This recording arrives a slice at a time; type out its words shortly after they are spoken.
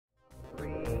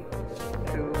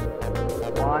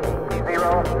1, 0,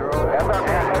 0, and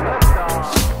liftoff.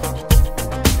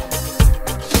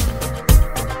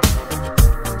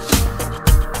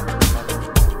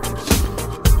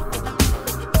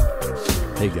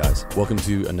 Hey guys, welcome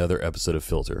to another episode of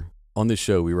Filter. On this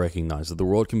show, we recognize that the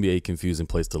world can be a confusing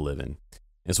place to live in.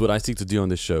 And so what I seek to do on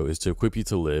this show is to equip you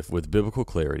to live with biblical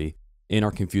clarity in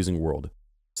our confusing world,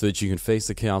 so that you can face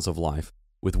the chaos of life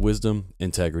with wisdom,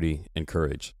 integrity, and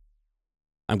courage.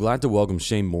 I'm glad to welcome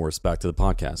Shane Morris back to the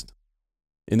podcast.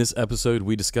 In this episode,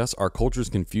 we discuss our culture's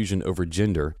confusion over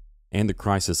gender and the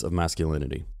crisis of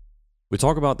masculinity. We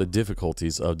talk about the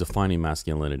difficulties of defining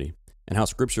masculinity and how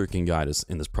Scripture can guide us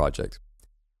in this project.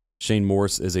 Shane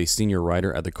Morris is a senior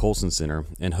writer at the Colson Center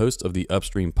and host of the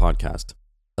Upstream podcast,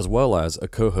 as well as a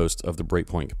co-host of the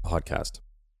BreakPoint podcast.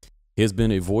 He has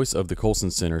been a voice of the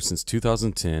Colson Center since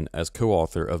 2010 as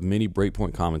co-author of many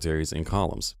BreakPoint commentaries and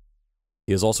columns.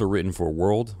 He has also written for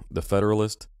World, the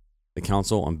Federalist, the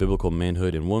Council on Biblical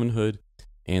Manhood and Womanhood,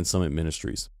 and Summit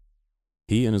Ministries.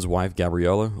 He and his wife,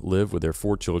 Gabriela, live with their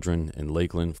 4 children in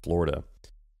Lakeland, Florida.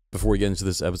 Before we get into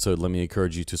this episode, let me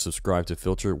encourage you to subscribe to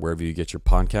Filter wherever you get your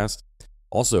podcast.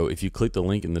 Also, if you click the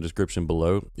link in the description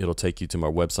below, it'll take you to my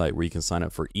website where you can sign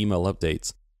up for email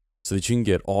updates so that you can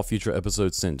get all future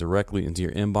episodes sent directly into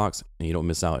your inbox and you don't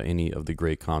miss out any of the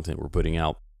great content we're putting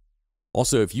out.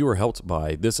 Also, if you were helped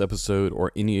by this episode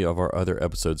or any of our other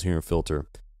episodes here in Filter,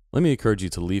 let me encourage you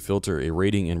to leave Filter a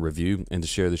rating and review and to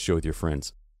share the show with your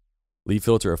friends. Leave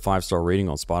Filter a 5-star rating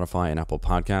on Spotify and Apple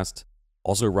Podcasts.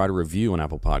 Also, write a review on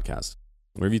Apple Podcasts.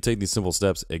 Whenever you take these simple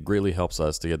steps, it greatly helps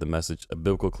us to get the message of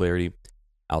biblical clarity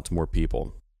out to more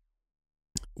people.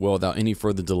 Well, without any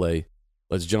further delay,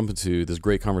 let's jump into this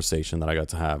great conversation that I got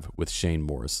to have with Shane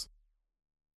Morris.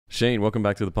 Shane, welcome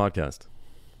back to the podcast.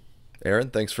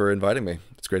 Aaron, thanks for inviting me.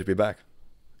 It's great to be back.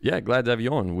 Yeah, glad to have you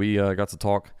on. We got to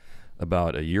talk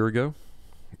about a year ago,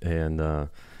 and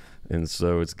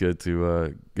so it's good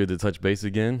to touch base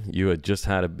again. You had just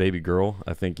had a baby girl.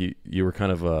 I think you were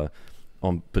kind of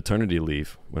on paternity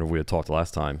leave whenever we had talked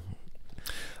last time.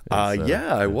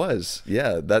 Yeah, I was.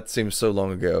 Yeah, that seems so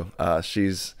long ago.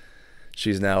 She's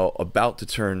now about to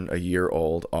turn a year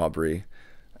old, Aubrey.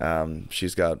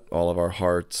 She's got all of our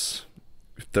hearts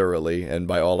thoroughly, and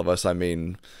by all of us, I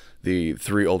mean the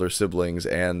 3 older siblings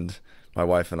and my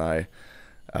wife and I.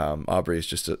 Aubrey is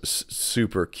just a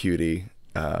super cutie.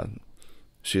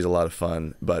 She's a lot of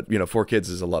fun, but 4 kids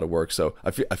is a lot of work. So I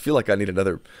feel like I need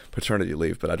another paternity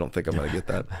leave, but I don't think I'm going to get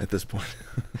that at this point.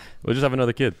 We'll just have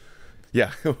another kid.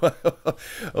 Yeah.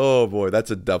 Oh boy, that's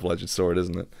a double-edged sword,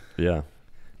 isn't it? Yeah.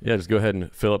 Just go ahead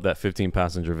and fill up that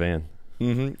 15-passenger van.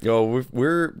 Mm-hmm. Oh,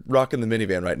 we're rocking the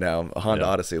minivan right now, a Honda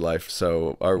Odyssey life.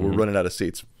 So we're running out of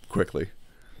seats quickly.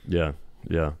 Yeah.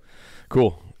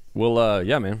 Cool. Well,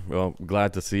 yeah, man. Well,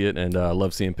 glad to see it, and I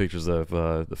love seeing pictures of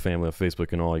the family on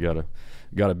Facebook and all. You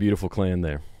got a beautiful clan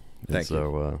there. Thank you.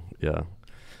 So, yeah.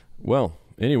 Well,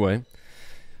 anyway,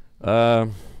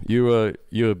 you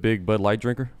a big Bud Light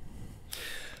drinker?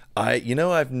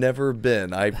 I've never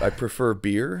been. I prefer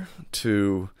beer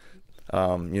to,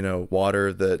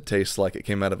 water that tastes like it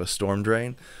came out of a storm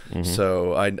drain. Mm-hmm.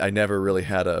 So I never really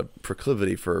had a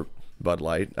proclivity for Bud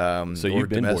Light. So you've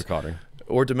been boycotting.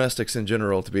 Or domestics in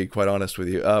general, to be quite honest with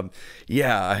you.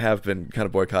 Yeah, I have been kind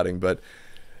of boycotting, but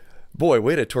boy,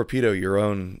 way to torpedo your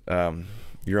own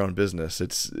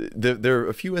business. There are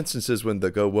a few instances when the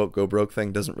go woke, go broke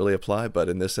thing doesn't really apply, but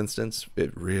in this instance,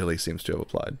 it really seems to have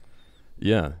applied.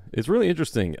 Yeah, it's really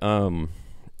interesting.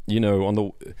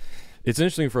 It's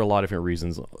interesting for a lot of different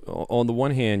reasons. On the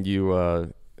one hand,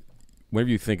 whenever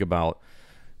you think about,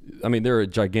 they're a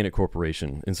gigantic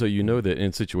corporation, and so that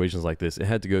in situations like this, it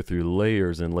had to go through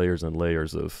layers and layers and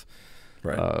layers of,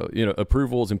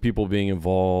 approvals and people being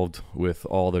involved with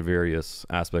all the various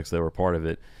aspects that were part of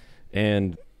it.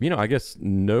 And, I guess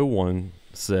no one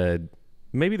said,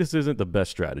 maybe this isn't the best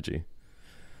strategy.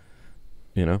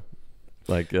 Nope,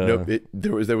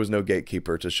 there was no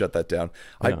gatekeeper to shut that down.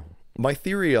 Yeah. My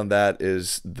theory on that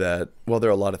is that, well, there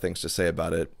are a lot of things to say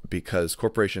about it, because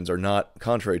corporations are not,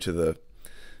 contrary to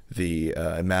the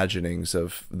imaginings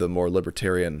of the more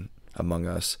libertarian among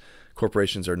us,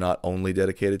 corporations are not only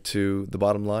dedicated to the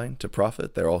bottom line, to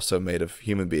profit. They're also made of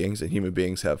human beings, and human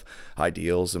beings have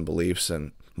ideals and beliefs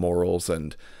and morals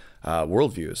and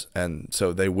worldviews. And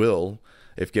so they will,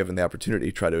 if given the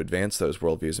opportunity, try to advance those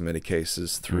worldviews in many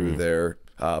cases through their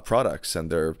products and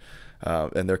their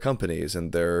companies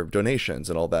and their donations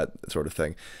and all that sort of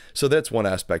thing. So that's one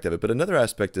aspect of it. But another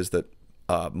aspect is that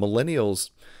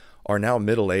millennials are now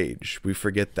middle age. We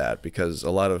forget that because a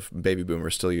lot of baby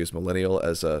boomers still use millennial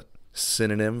as a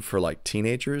synonym for like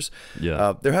teenagers.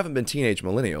 Yeah. There haven't been teenage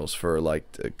millennials for like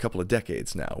a couple of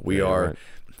decades now. We Yeah, are. right.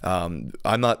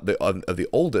 I'm not of the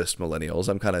oldest millennials.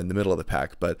 I'm kind of in the middle of the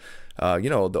pack, but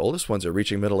the oldest ones are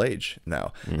reaching middle age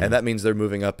now, and that means they're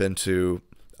moving up into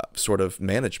sort of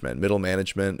management, middle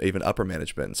management, even upper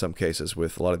management in some cases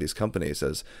with a lot of these companies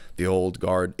as the old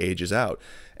guard ages out,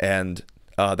 and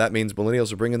that means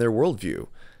millennials are bringing their worldview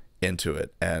into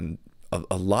it, and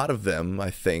a lot of them, I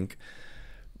think,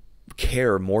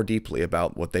 care more deeply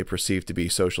about what they perceive to be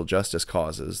social justice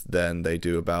causes than they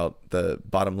do about the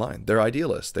bottom line. They're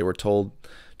idealists. They were told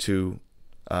to,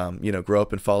 grow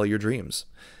up and follow your dreams.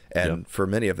 And for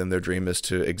many of them, their dream is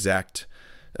to exact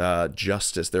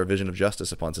justice, their vision of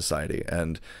justice upon society.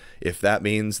 And if that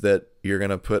means that you're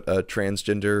going to put a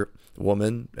transgender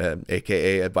woman,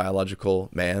 aka a biological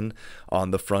man,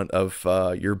 on the front of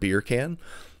your beer can,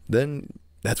 then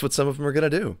that's what some of them are going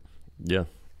to do. Yeah.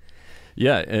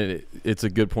 Yeah, and it's a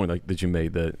good point like that you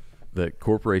made, that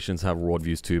corporations have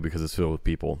worldviews too, because it's filled with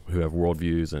people who have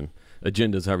worldviews and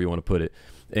agendas, however you want to put it.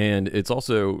 And it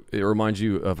reminds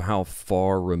you of how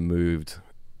far removed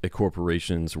a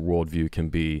corporation's worldview can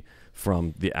be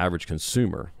from the average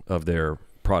consumer of their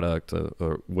product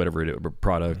or whatever it is,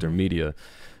 product or media.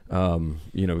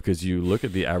 Because you look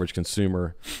at the average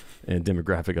consumer and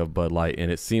demographic of Bud Light,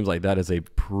 and it seems like that is a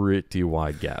pretty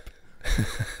wide gap.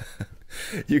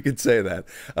 You could say that.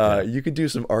 You could do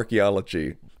some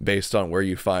archaeology based on where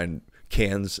you find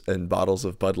cans and bottles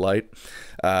of Bud Light.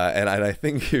 And I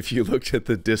think if you looked at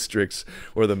the districts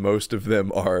where the most of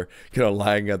them are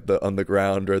lying on the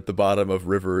ground or at the bottom of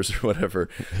rivers or whatever,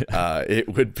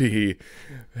 it would be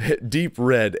deep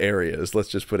red areas. Let's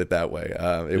just put it that way.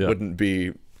 It wouldn't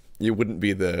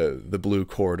be the blue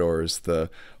corridors, the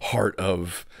heart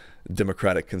of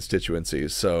Democratic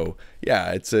constituencies. So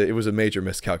yeah, it was a major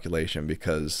miscalculation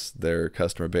because their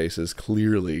customer base is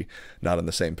clearly not on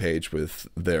the same page with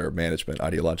their management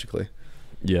ideologically.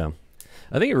 Yeah.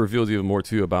 I think it reveals even more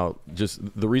too about just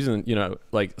the reason,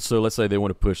 so let's say they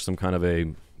want to push some kind of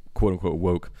a quote unquote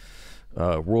woke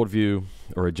worldview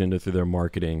or agenda through their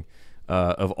marketing,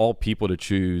 of all people to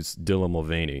choose Dylan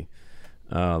Mulvaney.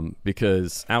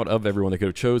 Because out of everyone they could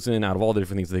have chosen, out of all the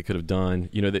different things they could have done,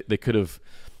 they could have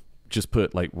just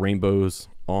put like rainbows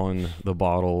on the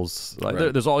bottles. Like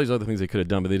there's all these other things they could have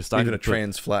done, but they decided even a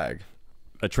trans flag,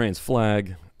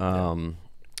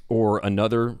 or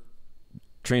another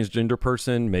transgender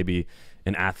person, maybe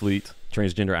an athlete,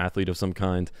 transgender athlete of some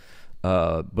kind.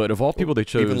 But of all people they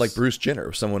chose, even like Bruce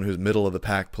Jenner, someone who's middle of the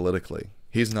pack politically.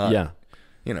 He's not,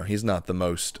 he's not the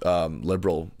most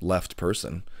liberal left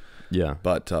person. Yeah,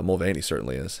 but Mulvaney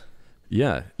certainly is.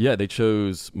 Yeah. They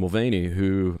chose Mulvaney,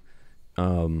 who.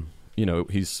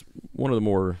 He's one of the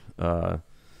more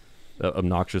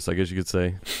obnoxious, I guess you could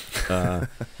say.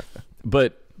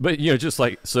 But just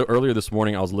like, so earlier this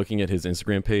morning, I was looking at his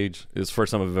Instagram page. It's the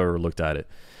first time I've ever looked at it.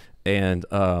 And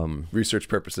research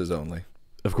purposes only.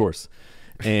 Of course.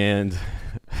 And,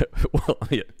 well,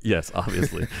 yes,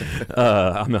 obviously.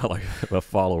 I'm not like a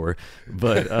follower.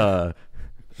 But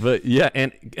yeah,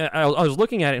 and I was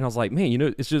looking at it and I was like,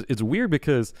 man, it's weird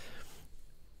because...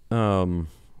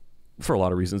 for a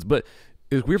lot of reasons, but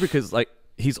it's weird because like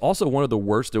he's also one of the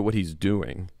worst at what he's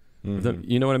doing.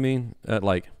 You know what I mean?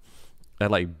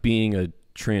 At being a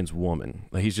trans woman.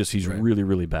 Like he's right. really,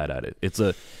 really bad at it.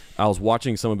 I was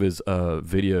watching some of his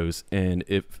videos and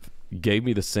it gave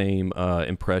me the same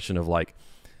impression of like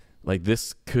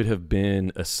this could have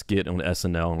been a skit on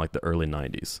SNL in like the early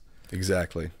 90s.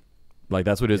 Exactly. Like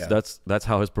that's what it is. Yeah. That's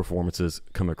how his performances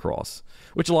come across,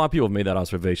 which a lot of people have made that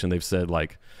observation. They've said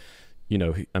like,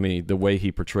 the way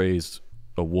he portrays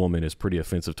a woman is pretty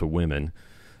offensive to women.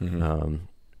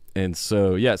 And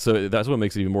so that's what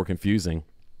makes it even more confusing.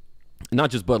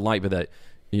 Not just Bud Light, but that,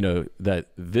 that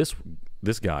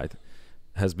this guy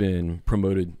has been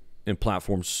promoted and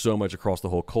platformed so much across the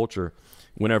whole culture.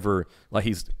 Whenever like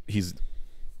he's,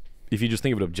 if you just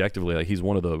think of it objectively, like he's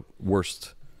one of the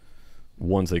worst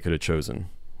ones they could have chosen,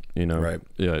 right?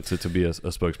 Yeah. To be a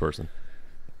spokesperson.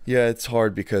 Yeah, it's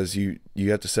hard because you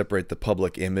have to separate the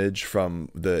public image from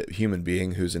the human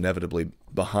being who's inevitably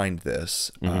behind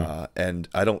this. And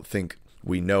I don't think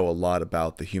we know a lot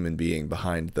about the human being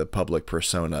behind the public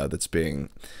persona that's being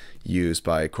used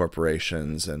by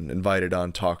corporations and invited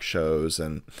on talk shows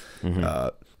and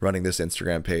running this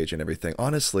Instagram page and everything.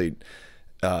 Honestly,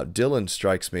 Dylan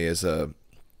strikes me as a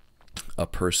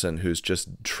person who's just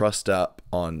trussed up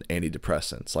on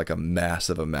antidepressants, like a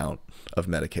massive amount of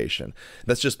medication.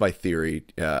 That's just my theory.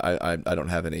 I don't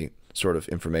have any sort of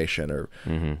information or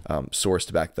source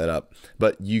to back that up.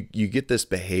 But you get this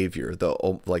behavior, the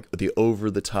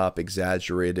over the top,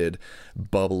 exaggerated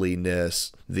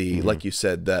bubbliness, the like you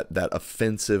said, that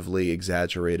offensively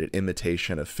exaggerated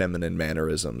imitation of feminine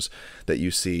mannerisms that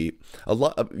you see a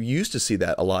lot. You used to see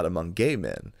that a lot among gay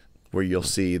men, where you'll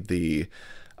see the,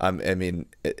 I mean,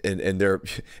 and there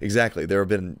exactly there have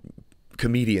been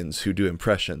comedians who do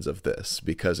impressions of this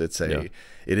because it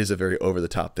is a very over the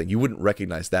top thing. You wouldn't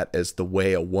recognize that as the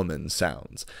way a woman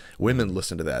sounds. Women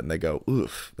listen to that and they go,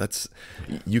 "Oof,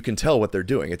 you can tell what they're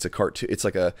doing." It's a cartoon. It's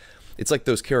like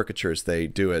those caricatures they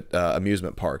do at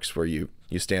amusement parks where you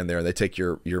stand there and they take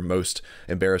your most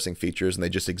embarrassing features and they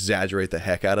just exaggerate the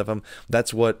heck out of them.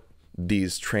 That's what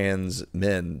these trans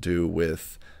men do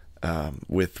with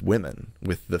women,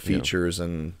 with the features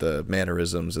and the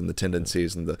mannerisms and the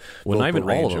tendencies and the not even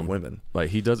range all of them. Women. Like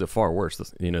he does it far worse.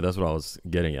 That's what I was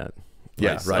getting at.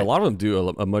 Yeah, like, right. A lot of them do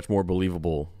a much more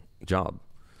believable job.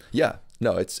 Yeah,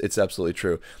 no, it's absolutely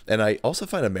true. And I also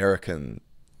find American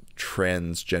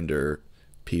transgender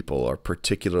people are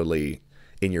particularly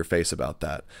in your face about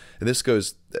that. And this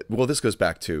goes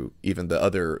back to even the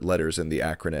other letters in the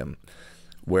acronym,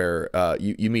 where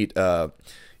you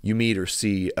meet or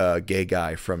see a gay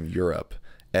guy from Europe,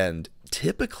 and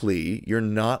typically you're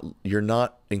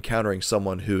not encountering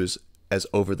someone who's as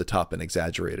over the top and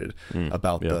exaggerated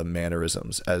about the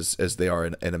mannerisms as they are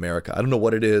in America. I don't know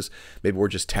what it is. Maybe we're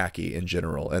just tacky in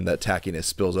general, and that tackiness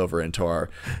spills over into our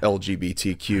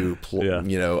LGBTQ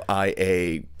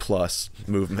IA plus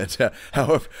movement.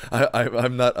 However,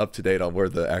 I'm not up to date on where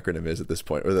the acronym is at this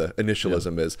point, or the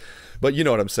initialism is, but you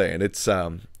know what I'm saying. It's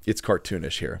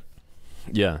cartoonish here.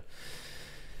 Yeah.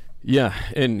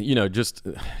 And just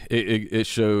it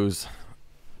shows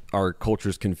our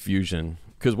culture's confusion,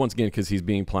 because he's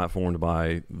being platformed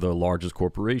by the largest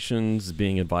corporations,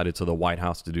 being invited to the White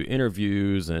House to do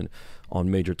interviews and on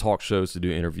major talk shows to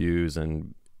do interviews,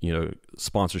 and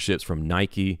sponsorships from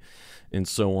Nike and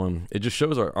so on. It just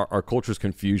shows our culture's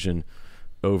confusion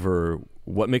over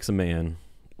what makes a man,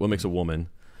 what makes a woman.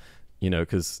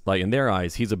 Because like in their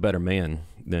eyes, he's a better man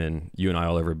than you and I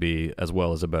will ever be, as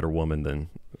well as a better woman than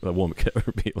a woman could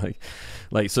ever be.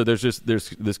 Like so there's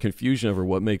this confusion over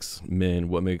what makes men,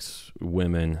 what makes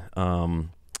women,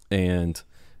 and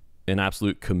an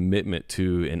absolute commitment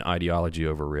to an ideology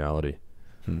over reality.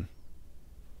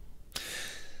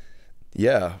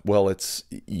 Yeah, well,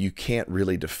 you can't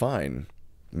really define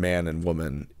man and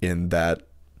woman in that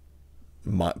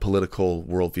political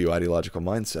worldview, ideological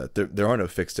mindset. There are no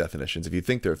fixed definitions. If you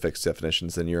think there are fixed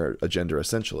definitions, then you're a gender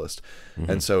essentialist.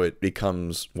 And so it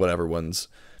becomes what everyone's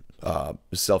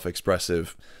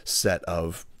self-expressive set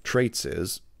of traits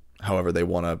is, however they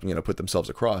want to put themselves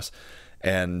across,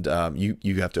 and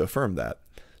you have to affirm that.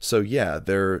 So yeah,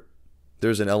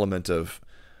 there's an element of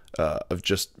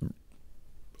just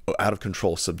out of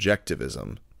control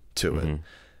subjectivism to it,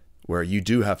 where you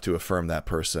do have to affirm that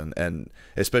person, and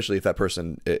especially if that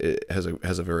person has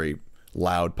a very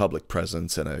loud public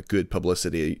presence and a good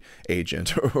publicity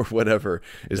agent or whatever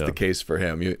is the case for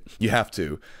him. You have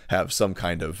to have some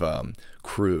kind of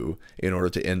crew in order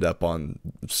to end up on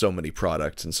so many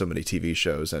products and so many TV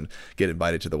shows and get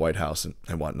invited to the White House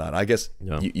and whatnot. I guess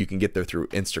you can get there through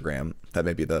Instagram. That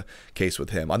may be the case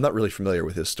with him. I'm not really familiar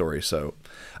with his story, so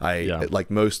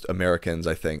like most Americans,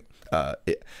 I think,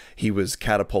 he was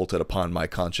catapulted upon my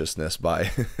consciousness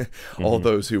by all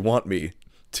those who want me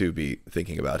to be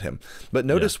thinking about him. But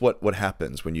notice what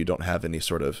happens when you don't have any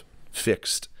sort of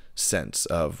fixed sense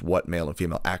of what male and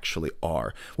female actually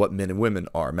are, what men and women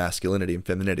are, masculinity and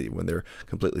femininity, when they're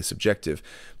completely subjective.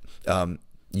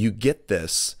 You get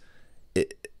this.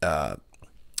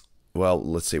 Well,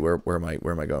 let's see. Where am I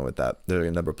going with that? There are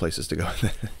a number of places to go with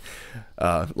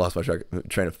it. Lost my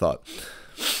train of thought.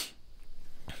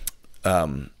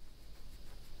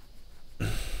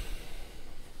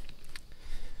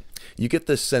 You get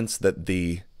this sense that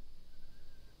the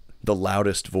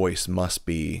loudest voice must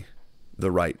be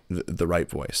the right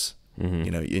voice.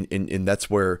 And that's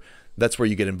where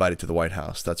you get invited to the White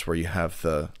House. That's where you have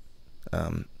the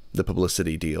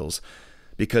publicity deals,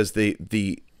 because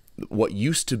what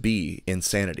used to be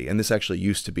insanity, and this actually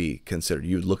used to be considered,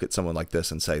 you look at someone like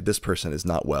this and say, this person is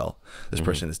not well. This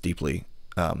person is deeply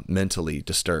mentally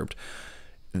disturbed.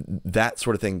 That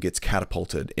sort of thing gets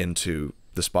catapulted into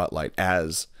the spotlight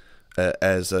as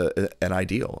an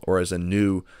ideal, or as a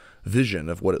new vision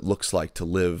of what it looks like to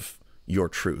live your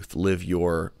truth, live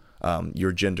your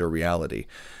gender reality.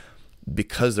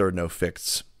 Because there are no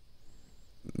fixed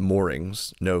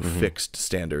moorings, no fixed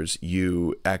standards,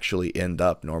 you actually end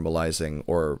up normalizing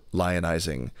or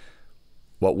lionizing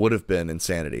what would have been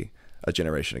insanity, a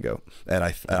generation ago. And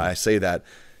I say that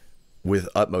with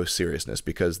utmost seriousness,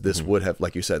 because this would have,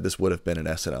 like you said, this would have been an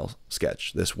SNL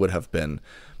sketch. This would have been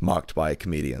mocked by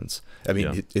comedians. I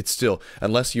mean, it's still,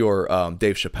 unless you're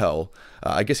Dave Chappelle,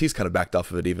 I guess he's kind of backed off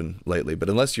of it even lately, but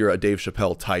unless you're a Dave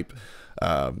Chappelle type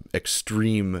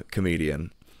extreme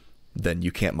comedian, then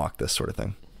you can't mock this sort of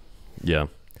thing. Yeah.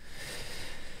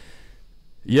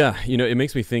 Yeah, it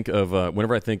makes me think of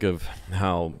whenever I think of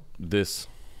how this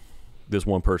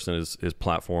one person is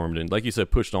platformed and, like you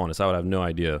said, pushed on us. I would have no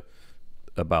idea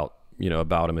about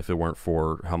him if it weren't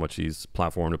for how much he's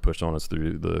platformed and pushed on us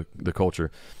through the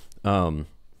culture.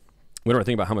 Whenever I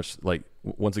think about how much, like,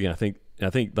 once again, I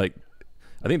think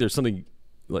there's something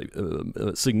like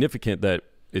significant that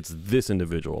it's this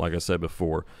individual, like I said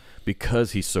before,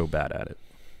 because he's so bad at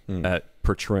it, at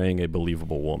portraying a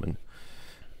believable woman.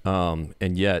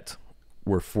 And yet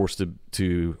we're forced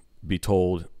to be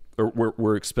told, or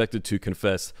we're expected to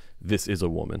confess, this is a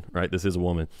woman, right? This is a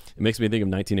woman. It makes me think of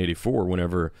 1984,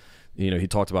 whenever, he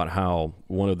talked about how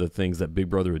one of the things that Big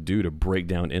Brother would do to break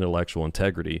down intellectual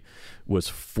integrity was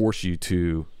force you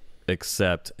to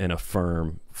accept and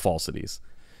affirm falsities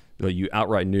that you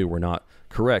outright knew were not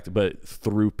correct, but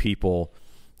through people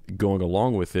going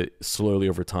along with it, slowly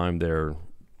over time,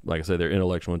 like I said, their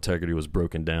intellectual integrity was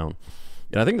broken down.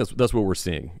 And I think that's what we're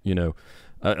seeing.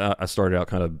 I started out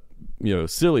kind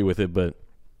of, silly with it, but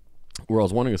where I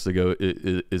was wanting us to go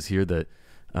is here that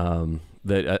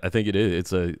I think it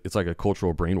is. It's like a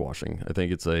cultural brainwashing. I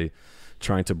think it's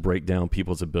trying to break down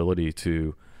people's ability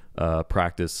to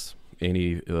practice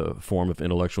any form of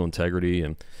intellectual integrity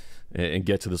and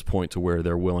get to this point to where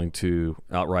they're willing to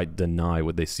outright deny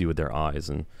what they see with their eyes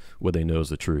and what they know is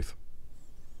the truth.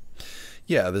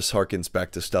 Yeah, this harkens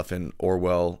back to stuff in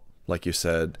Orwell. Like you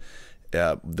said,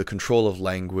 the control of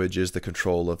language is the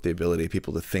control of the ability of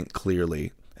people to think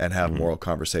clearly and have moral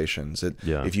conversations.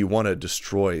 If you want to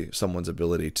destroy someone's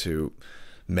ability to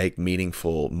make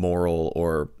meaningful moral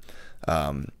or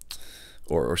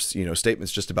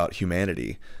statements just about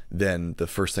humanity, then the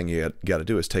first thing you got to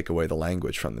do is take away the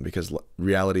language from them, because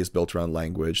reality is built around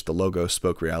language. The Logos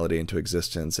spoke reality into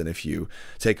existence, and if you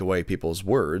take away people's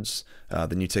words,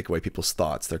 then you take away people's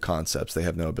thoughts, their concepts. They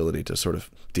have no ability to sort of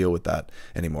deal with that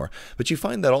anymore. But you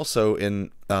find that also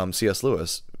in C.S.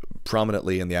 Lewis,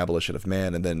 prominently in The Abolition of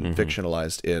Man, and then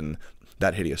fictionalized in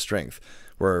That Hideous Strength,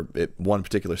 where one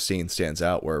particular scene stands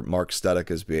out where Mark Studdock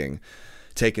is being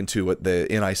taken to what the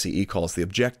NICE calls the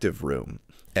objective room,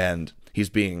 and he's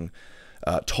being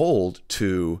told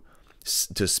to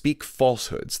speak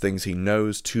falsehoods, things he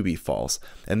knows to be false,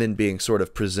 and then being sort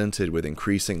of presented with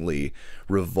increasingly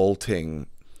revolting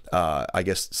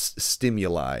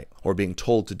stimuli, or being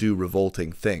told to do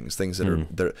revolting things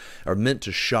that are meant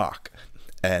to shock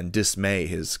and dismay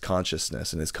his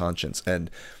consciousness and his conscience. And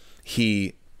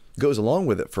he goes along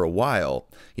with it for a while.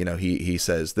 He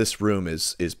says this room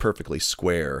is perfectly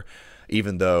square,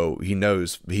 even though he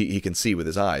knows, he can see with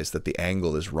his eyes that the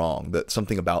angle is wrong, that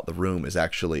something about the room is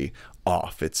actually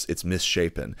off. It's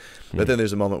misshapen. But then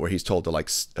there's a moment where he's told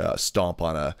to stomp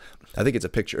on I think it's a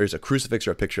picture, it's a crucifix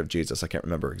or a picture of Jesus. I can't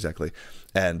remember exactly.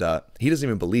 And he doesn't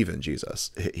even believe in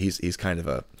Jesus. He's kind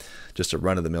of just a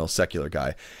run-of-the-mill secular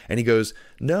guy. And he goes,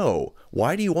 "No,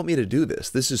 why do you want me to do this?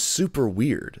 This is super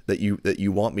weird that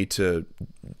you want me to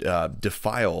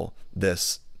defile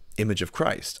this image of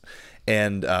Christ."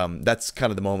 And that's kind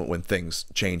of the moment when things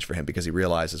change for him, because he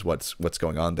realizes what's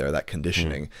going on there, that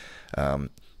conditioning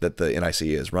that the NICE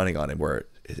is running on him, where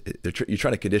you're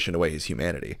trying to condition away his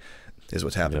humanity, is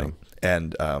what's happening. Yeah.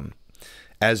 And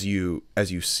as you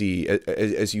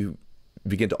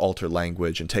begin to alter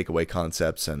language and take away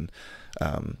concepts and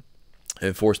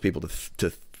force people to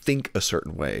think a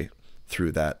certain way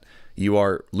through that, you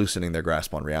are loosening their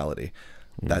grasp on reality.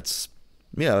 That's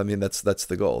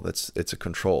the goal. It's a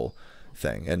control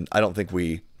thing. And I don't think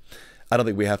we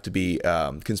have to be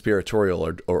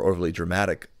conspiratorial or overly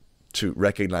dramatic to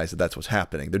recognize that that's what's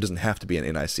happening. There doesn't have to be an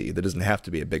NIC. There doesn't have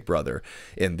to be a Big Brother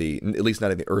at least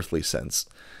not in the earthly sense.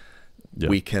 Yeah.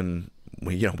 We can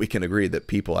agree that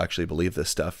people actually believe this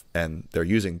stuff, and they're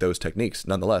using those techniques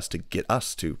nonetheless to get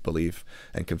us to believe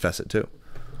and confess it too.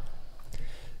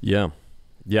 Yeah,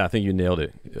 I think you nailed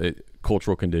it.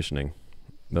 Cultural conditioning.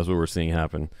 That's what we're seeing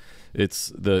happen.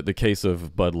 It's the case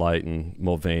of Bud Light and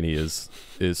Mulvaney is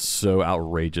so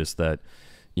outrageous that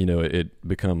it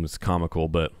becomes comical,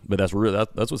 but that's real.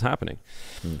 That's what's happening.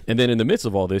 And then in the midst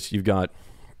of all this, you've got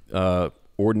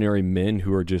ordinary men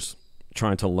who are just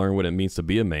trying to learn what it means to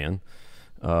be a man,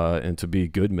 and to be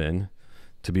good men,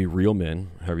 to be real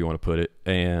men, however you want to put it,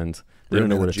 and they don't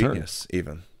know where to turn.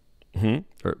 Even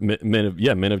Or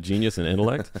men of genius and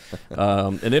intellect,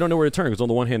 and they don't know where to turn, because on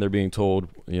the one hand they're being told,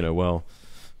 well,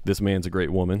 this man's a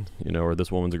great woman, or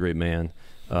this woman's a great man,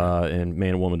 and man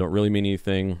and woman don't really mean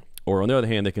anything. Or on the other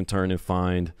hand, they can turn and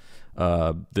find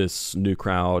this new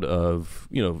crowd of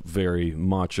very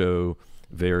macho,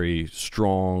 very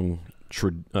strong,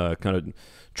 kind of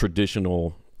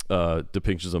traditional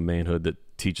depictions of manhood that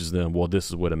teaches them, well, this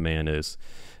is what a man is.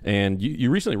 And you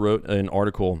recently wrote an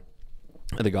article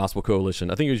at the Gospel Coalition.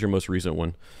 I think it was your most recent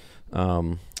one.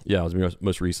 It was your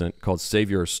most recent, called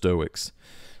 "Savior Stoics."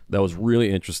 That was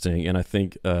really interesting, and I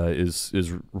think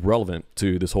is relevant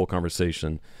to this whole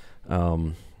conversation.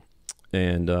 So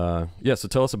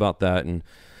tell us about that, and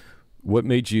what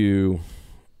got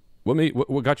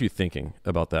you thinking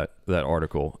about that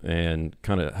article, and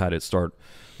kind of how did it start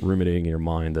ruminating in your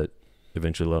mind that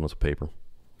eventually led onto paper?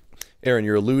 Aaron,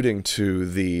 you're alluding to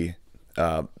the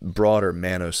broader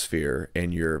manosphere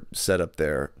in your setup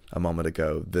there a moment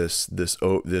ago. This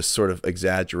sort of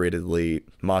exaggeratedly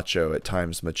macho, at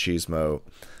times machismo,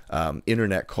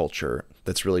 internet culture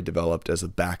that's really developed as a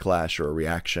backlash or a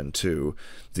reaction to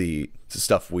the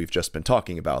stuff we've just been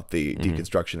talking about, the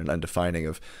deconstruction and undefining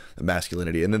of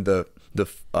masculinity, and then the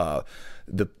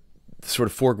sort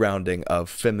of foregrounding of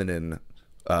feminine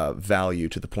value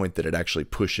to the point that it actually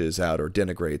pushes out or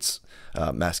denigrates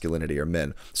masculinity or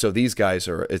men. So these guys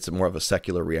it's more of a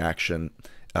secular reaction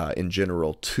in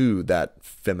general to that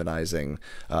feminizing,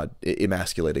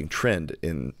 emasculating trend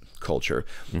in culture.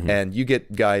 And you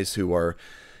get guys who are,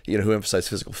 who emphasize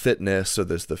physical fitness. So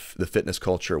there's the fitness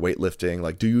culture, weightlifting,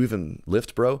 like, do you even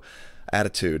lift, bro?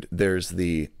 Attitude. There's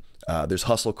there's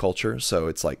hustle culture. So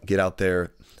it's like, get out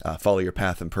there, follow your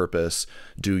path and purpose,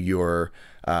 do your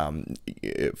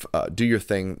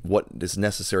thing, what is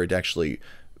necessary to actually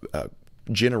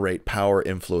generate power,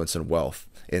 influence, and wealth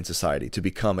in society, to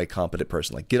become a competent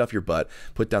person. Like, get off your butt,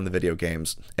 put down the video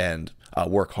games, and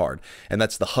work hard. And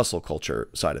that's the hustle culture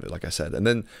side of it, like I said. And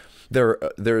then there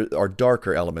are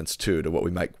darker elements too, to what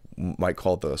we might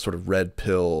call the sort of red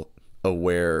pill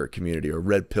aware community, or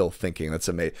red pill thinking. That's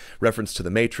a reference to the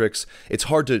Matrix. It's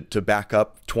hard to back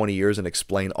up 20 years and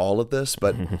explain all of this,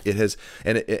 but it has,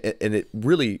 and it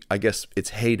really, I guess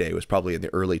its heyday was probably in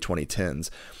the early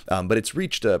 2010s, but it's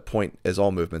reached a point, as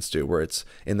all movements do, where it's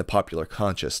in the popular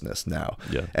consciousness now.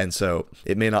 And so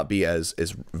it may not be as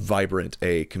vibrant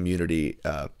a community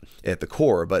at the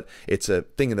core, but it's a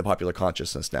thing in the popular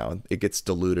consciousness now, and it gets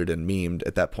diluted and memed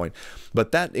at that point.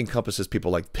 But that encompasses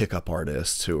people like pickup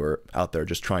artists who are out there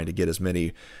just trying to get as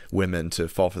many women to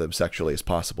fall for them sexually as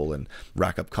possible and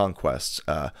rack up conquests.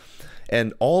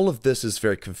 And all of this is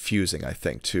very confusing, I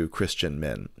think, to Christian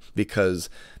men, because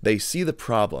they see the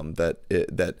problem that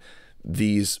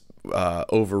these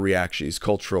overreactions,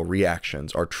 cultural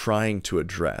reactions, are trying to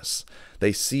address.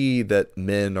 They see that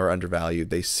men are undervalued.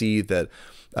 They see that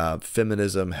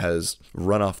feminism has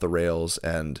run off the rails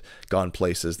and gone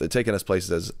places, that taken us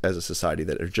places as a society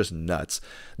that are just nuts.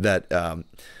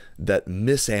 That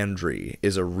misandry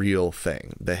is a real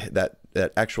thing. That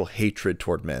actual hatred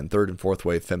toward men, third and fourth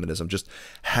wave feminism, just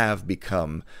have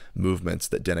become movements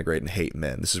that denigrate and hate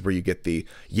men. This is where you get the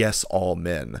yes, all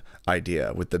men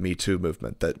idea with the Me Too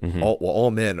movement, that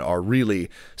all men are really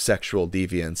sexual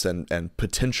deviants and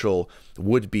potential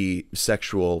would-be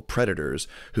sexual predators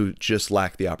who just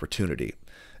lack the opportunity.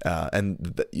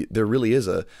 There really is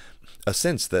a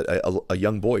sense that a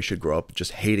young boy should grow up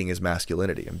just hating his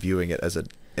masculinity and viewing it as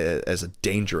a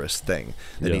dangerous thing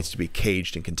that needs to be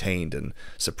caged and contained and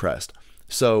suppressed.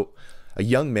 So a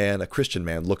young man, a Christian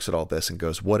man, looks at all this and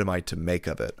goes, what am I to make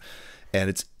of it? And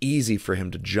it's easy for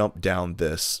him to jump down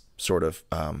this sort of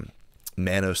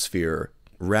manosphere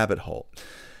rabbit hole.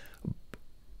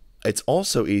 It's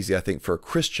also easy, I think, for a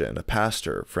Christian, a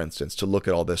pastor, for instance, to look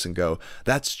at all this and go,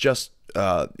 that's just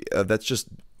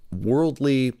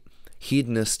worldly,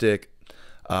 hedonistic,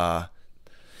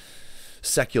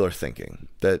 secular thinking,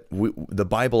 that the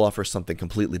Bible offers something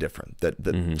completely different, that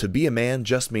to be a man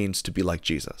just means to be like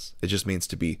Jesus. It just means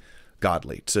to be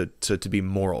godly, to be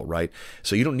moral, right?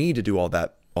 So you don't need to do all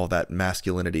that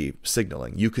masculinity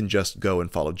signaling. You can just go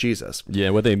and follow Jesus.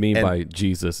 Yeah, what they mean by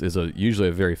Jesus is usually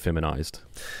a very feminized,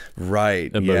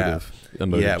 right? Emotive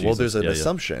Jesus. Well, there's an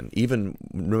assumption. Even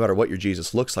no matter what your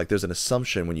Jesus looks like, there's an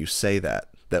assumption when you say that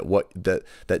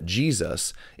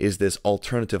Jesus is this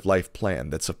alternative life plan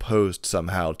that's opposed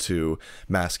somehow to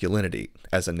masculinity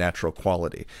as a natural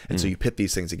quality. And so you pit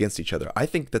these things against each other. I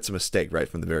think that's a mistake right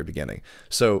from the very beginning.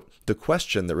 So the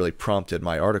question that really prompted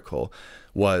my article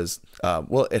was,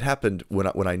 it happened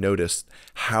when I noticed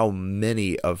how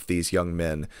many of these young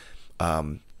men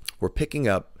were picking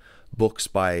up books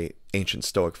by ancient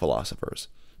Stoic philosophers.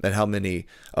 and how many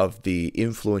of the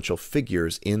influential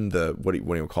figures in the what you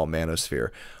would call manosphere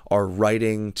are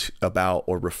writing about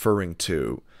or referring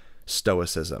to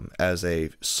Stoicism as a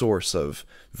source of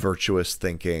virtuous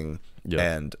thinking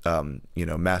and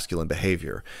masculine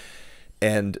behavior.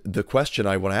 And the question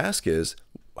I want to ask is,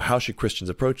 how should Christians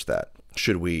approach that?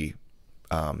 Should we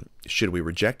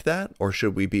reject that, or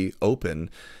should we be open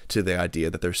to the idea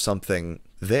that there's something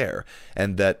there,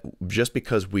 and that just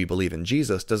because we believe in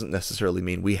Jesus doesn't necessarily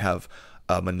mean we have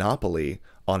a monopoly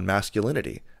on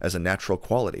masculinity as a natural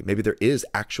quality? Maybe there is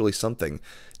actually something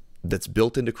that's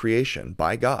built into creation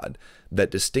by God that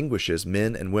distinguishes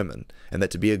men and women, and that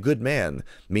to be a good man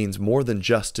means more than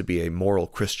just to be a moral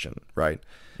Christian, right?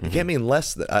 It can't mean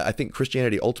less. I think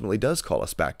Christianity ultimately does call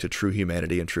us back to true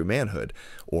humanity and true manhood,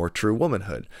 or true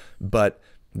womanhood. But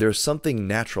there's something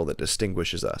natural that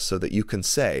distinguishes us, so that you can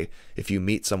say, if you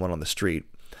meet someone on the street,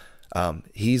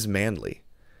 he's manly.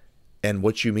 And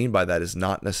what you mean by that is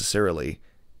not necessarily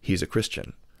he's a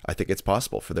Christian. I think it's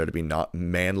possible for there to be not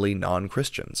manly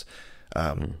non-Christians.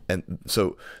 And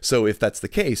so if that's the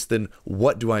case, then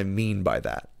what do I mean by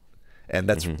that? And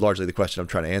that's largely the question I'm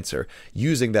trying to answer,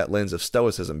 using that lens of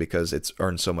Stoicism, because it's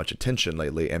earned so much attention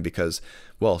lately, and because,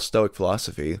 well, Stoic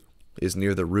philosophy is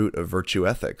near the root of virtue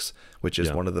ethics, which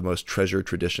is one of the most treasured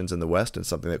traditions in the West, and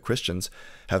something that Christians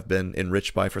have been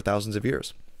enriched by for thousands of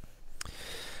years.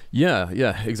 Yeah,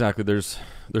 exactly. There's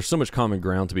so much common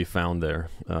ground to be found there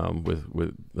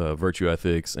with virtue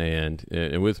ethics and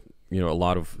with a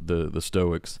lot of the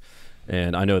Stoics.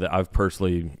 And I know that I've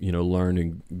personally learned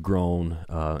and grown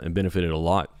and benefited a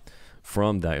lot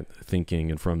from that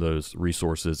thinking and from those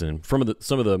resources, and from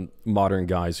some of the modern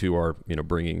guys who are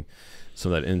bringing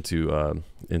some of that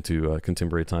into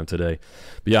contemporary time today.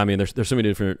 But yeah, I mean, there's so many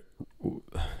different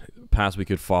paths we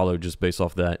could follow just based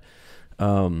off that.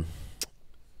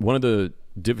 One of the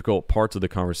difficult parts of the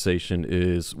conversation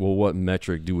is, well, what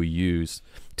metric do we use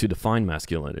to define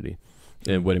masculinity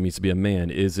and what it means to be a man?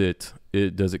 Does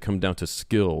it come down to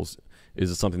skills?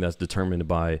 Is it something that's determined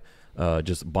by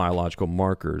just biological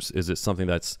markers? Is it something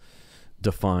that's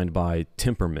defined by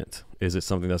temperament? Is it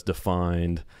something that's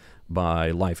defined by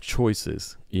life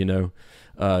choices? Because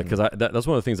that's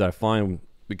one of the things that I find,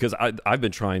 because I've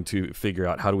been trying to figure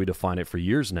out how do we define it for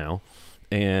years now.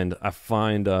 And I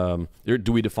find,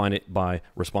 do we define it by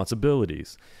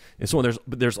responsibilities? And so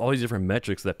there's all these different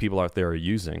metrics that people out there are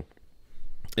using.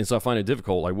 And so I find it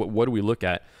difficult. Like, what do we look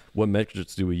at? What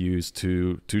metrics do we use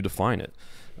to define it?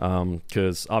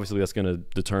 Because obviously that's going to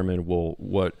determine, well,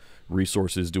 what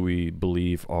resources do we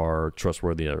believe are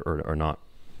trustworthy or not?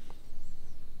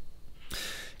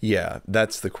 Yeah,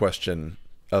 that's the question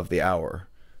of the hour,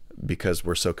 because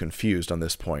we're so confused on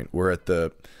this point. We're at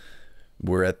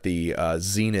the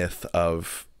zenith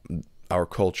of our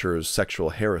culture's sexual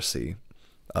heresy.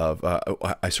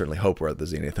 I certainly hope we're at the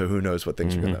zenith. Who knows what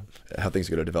things how things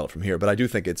are going to develop from here? But I do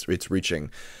think it's reaching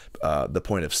the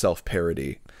point of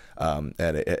self-parody, and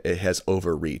it has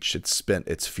overreached. It's spent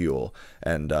its fuel,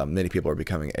 and many people are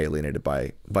becoming alienated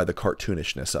by the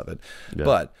cartoonishness of it. Yeah.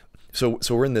 But so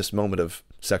we're in this moment of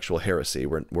sexual heresy.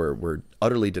 We're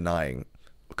utterly denying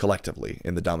collectively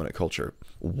in the dominant culture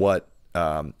what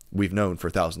we've known for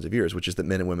thousands of years, which is that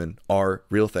men and women are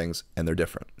real things and they're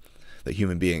different. That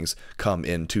human beings come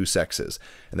in two sexes,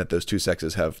 and that those two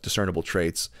sexes have discernible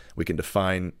traits. We can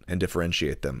define and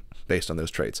differentiate them based on those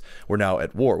traits. We're now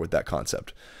at war with that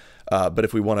concept. But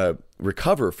if we want to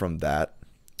recover from that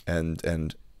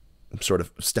and sort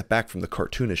of step back from the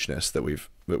cartoonishness that we've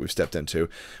stepped into,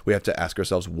 we have to ask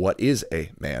ourselves, what is a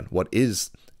man? What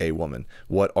is a woman?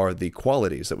 What are the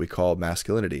qualities that we call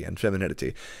masculinity and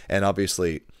femininity? And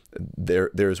obviously,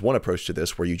 there's one approach to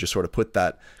this where you just sort of put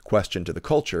that question to the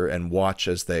culture and watch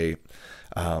as they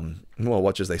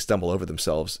stumble over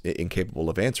themselves, incapable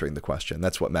of answering the question.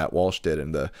 That's what Matt Walsh did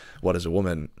in the "What Is a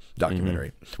Woman"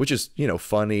 documentary, which is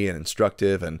funny and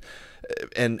instructive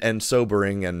and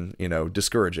sobering and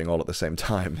discouraging all at the same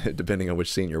time, depending on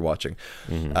which scene you're watching.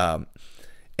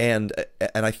 And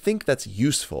I think that's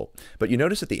useful. But you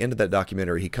notice at the end of that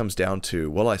documentary, he comes down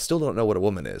to, well, I still don't know what a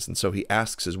woman is. And so he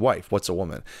asks his wife, what's a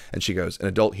woman? And she goes, an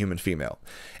adult human female.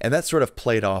 And that's sort of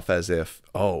played off as if,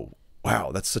 oh,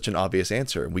 wow, that's such an obvious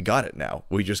answer. We got it now.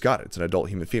 We just got it. It's an adult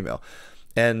human female.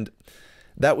 And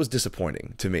that was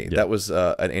disappointing to me. Yeah. That was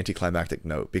an anticlimactic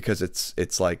note, because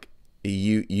it's like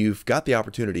you've got the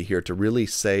opportunity here to really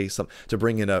say something, to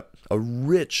bring in a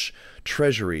rich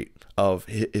treasury of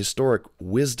historic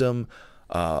wisdom,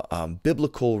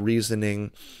 biblical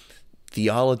reasoning,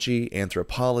 theology,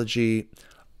 anthropology,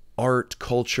 art,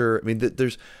 culture. I mean,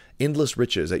 there's endless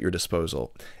riches at your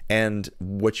disposal. And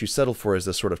what you settle for is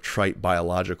this sort of trite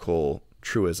biological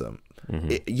truism.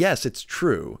 Yes, it's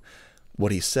true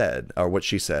what he said or what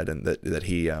she said, and that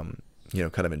he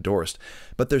kind of endorsed,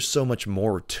 but there's so much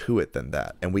more to it than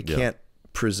that, and we can't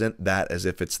present that as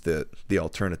if it's the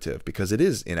alternative, because it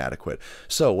is inadequate.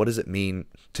 So what does it mean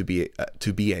to be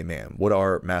a man? What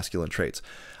are masculine traits?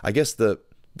 I guess the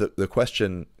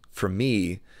question for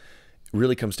me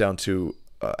really comes down to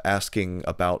asking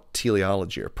about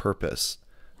teleology or purpose.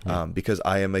 Because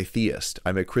I am a theist,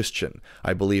 I'm a Christian.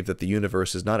 I believe that the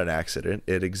universe is not an accident.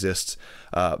 It exists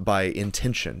by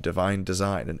intention, divine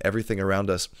design, and everything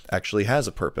around us actually has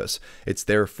a purpose. It's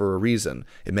there for a reason.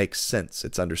 It makes sense.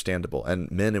 It's understandable. And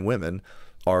men and women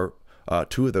are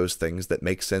two of those things that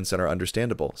make sense and are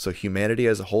understandable. So humanity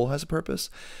as a whole has a purpose,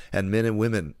 and men and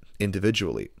women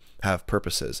individually have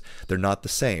purposes. They're not the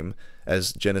same,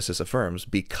 as Genesis affirms,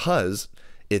 because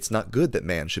it's not good that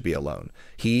man should be alone.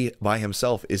 He by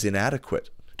himself is inadequate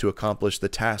to accomplish the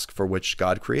task for which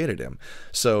God created him.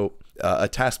 So a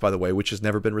task, by the way, which has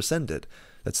never been rescinded.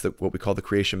 That's what we call the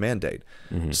creation mandate.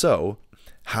 So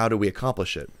how do we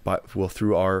accomplish it?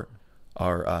 Through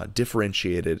our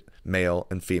differentiated male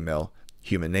and female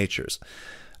human natures.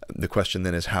 The question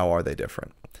then is, how are they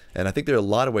different? And I think there are a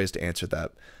lot of ways to answer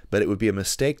that, but it would be a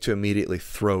mistake to immediately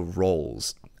throw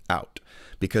roles out.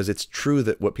 Because it's true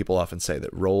that what people often say,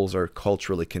 that roles are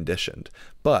culturally conditioned,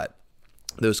 but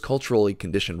those culturally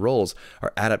conditioned roles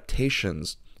are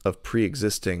adaptations of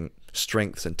pre-existing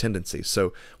strengths and tendencies.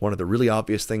 So one of the really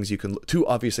obvious things two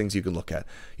obvious things you can look at,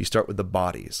 you start with the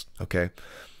bodies, okay?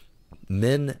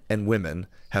 Men and women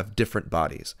have different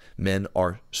bodies. Men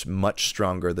are much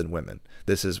stronger than women.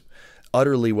 This is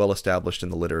utterly well established in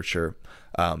the literature.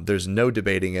 There's no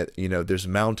debating it. There's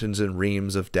mountains and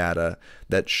reams of data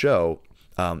that show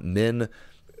men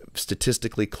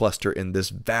statistically cluster in this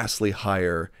vastly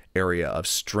higher area of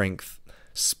strength,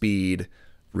 speed,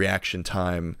 reaction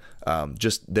time.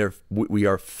 We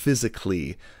are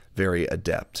physically very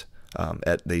adept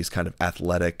at these kind of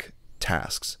athletic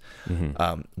tasks.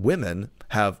 Women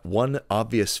have one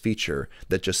obvious feature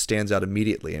that just stands out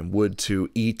immediately and would to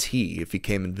E.T. if he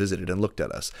came and visited and looked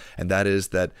at us, and that is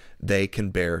that they can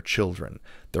bear children.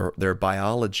 Their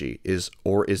biology is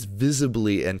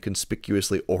visibly and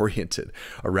conspicuously oriented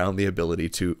around the ability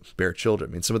to bear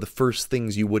children. I mean, some of the first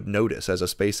things you would notice as a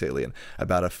space alien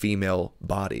about a female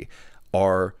body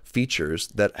are features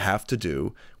that have to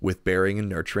do with bearing and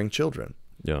nurturing children.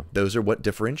 Yeah, those are what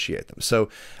differentiate them. So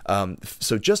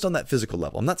just on that physical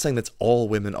level, I'm not saying that's all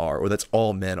women are or that's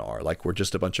all men are. Like we're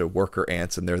just a bunch of worker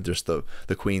ants and they're just the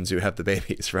queens who have the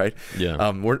babies, right?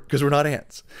 Yeah. Because we're not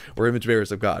ants. We're image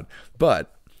bearers of God.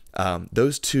 But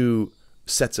those two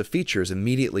sets of features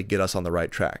immediately get us on the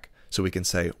right track. So we can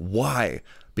say, why?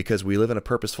 Because we live in a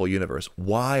purposeful universe.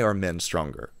 Why are men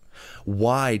stronger?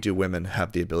 Why do women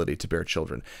have the ability to bear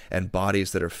children and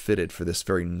bodies that are fitted for this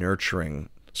very nurturing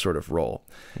sort of role?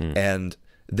 And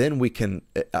then we can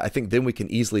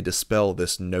easily dispel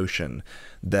this notion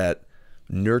that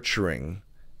nurturing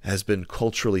has been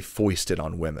culturally foisted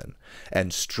on women,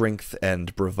 and strength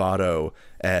and bravado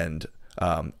and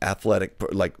athletic,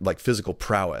 like physical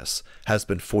prowess has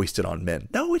been foisted on men.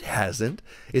 No, it hasn't.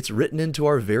 It's written into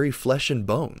our very flesh and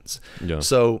bones. Yeah.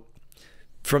 So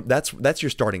that's your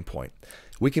starting point.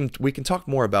 We can talk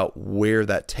more about where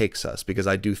that takes us, because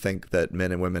I do think that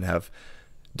men and women have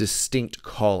distinct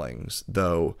callings,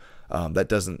 though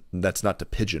that's not to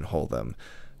pigeonhole them,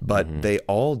 but they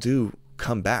all do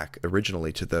come back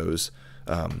originally to those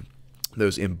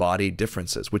embodied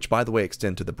differences, which by the way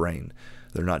extend to the brain.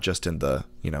 They're not just in the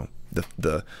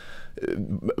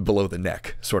below the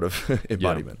neck sort of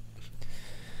embodiment.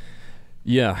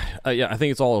 Yeah, I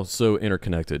think it's all so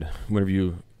interconnected. Whenever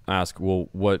you ask, well,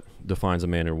 what defines a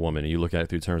man or woman, and you look at it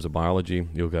through terms of biology,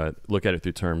 you look at it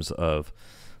through terms of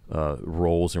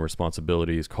roles and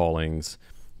responsibilities, callings.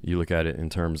 You look at it in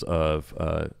terms of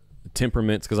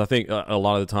temperaments, because I think a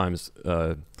lot of the times,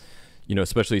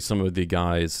 especially some of the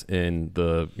guys in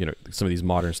some of these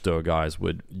modern Stoic guys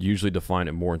would usually define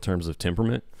it more in terms of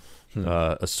temperament,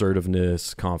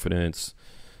 assertiveness, confidence,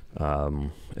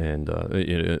 and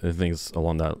things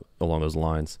along those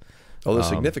lines. Although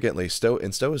significantly,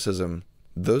 in Stoicism,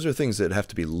 those are things that have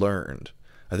to be learned.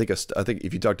 I think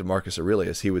if you talk to Marcus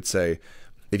Aurelius, he would say,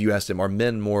 if you asked him, are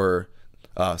men more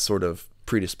sort of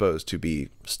predisposed to be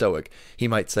Stoic? He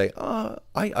might say,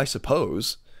 I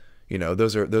suppose.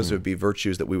 Those would be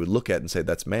virtues that we would look at and say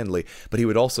that's manly. But he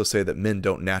would also say that men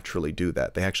don't naturally do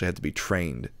that. They actually have to be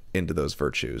trained into those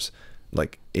virtues, they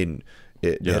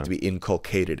have to be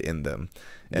inculcated in them.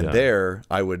 And there,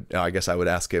 I guess I would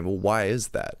ask him, well, why is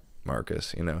that?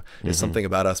 Marcus? Is something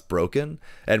about us broken?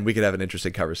 And we could have an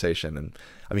interesting conversation. And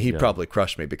I mean, he'd probably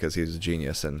crush me because he's a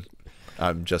genius and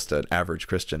I'm just an average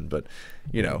Christian, but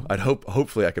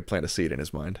hopefully I could plant a seed in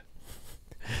his mind.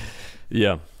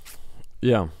 Yeah.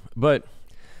 But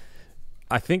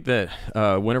I think that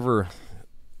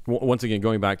once again,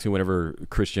 going back to whenever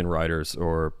Christian writers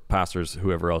or pastors,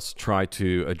 whoever else, try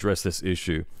to address this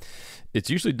issue, it's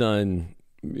usually done,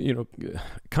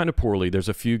 kind of poorly. There's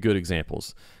a few good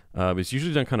examples, but it's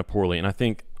usually done kind of poorly. And I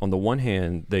think on the one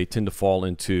hand, they tend to fall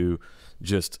into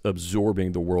just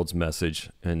absorbing the world's message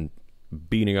and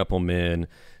beating up on men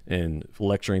and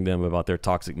lecturing them about their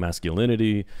toxic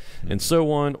masculinity and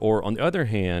so on. Or on the other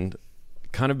hand,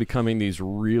 kind of becoming these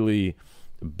really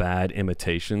bad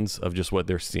imitations of just what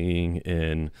they're seeing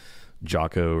in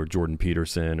Jocko or Jordan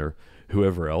Peterson or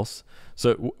whoever else.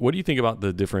 So what do you think about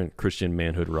the different Christian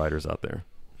manhood writers out there?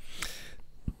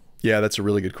 Yeah, that's a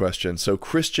really good question. So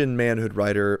Christian manhood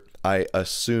writer, I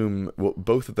assume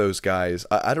both of those guys,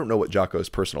 I don't know what Jocko's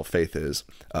personal faith is.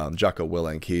 Jocko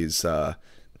Willink,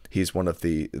 he's one of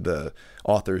the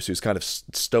authors who's kind of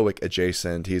stoic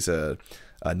adjacent. He's a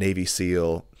Navy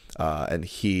SEAL, and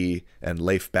he and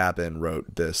Leif Babin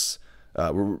wrote this.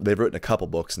 They've written a couple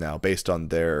books now based on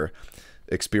their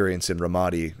experience in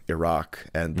Ramadi, Iraq,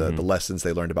 and the lessons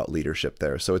they learned about leadership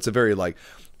there. So it's a very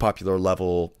popular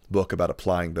level book about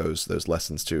applying those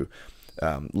lessons to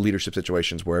leadership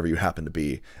situations wherever you happen to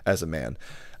be as a man.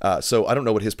 So I don't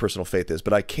know what his personal faith is,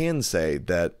 but I can say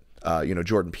that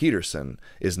Jordan Peterson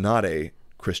is not a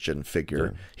Christian figure.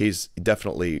 Yeah. He's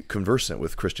definitely conversant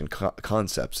with Christian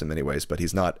concepts in many ways, but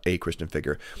he's not a Christian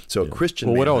figure. So a Christian.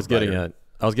 Well, what I was getting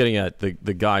at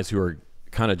the guys who are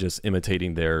kind of just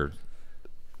imitating the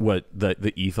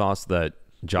ethos that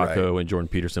Jocko and Jordan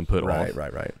Peterson put off.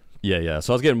 Right. Yeah.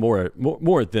 So I was getting more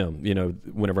at them,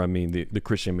 whenever I mean the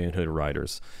Christian manhood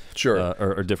writers. Sure.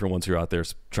 Or different ones who are out there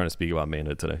trying to speak about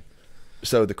manhood today.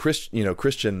 So the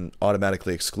Christian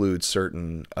automatically excludes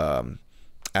certain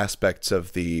aspects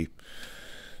of the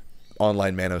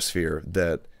online manosphere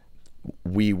that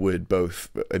we would both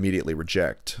immediately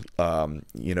reject.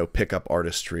 Pickup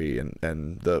artistry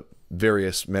and the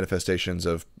various manifestations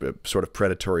of sort of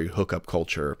predatory hookup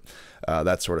culture,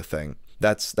 that sort of thing.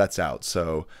 That's out.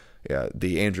 So yeah,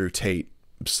 the Andrew Tate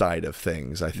side of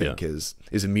things, I think, is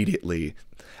immediately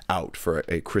out for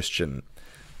a Christian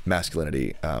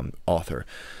masculinity author.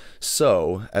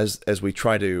 So as we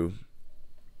try to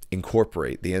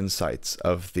incorporate the insights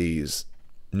of these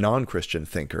non-Christian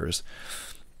thinkers,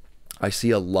 I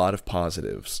see a lot of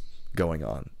positives going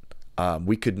on.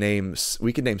 We could name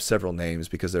several names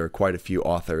because there are quite a few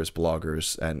authors,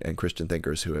 bloggers, and Christian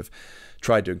thinkers who have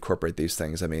tried to incorporate these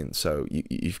things. I mean, so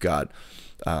you've got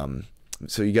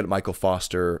you get Michael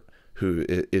Foster, who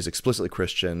is explicitly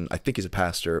Christian. I think he's a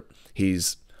pastor.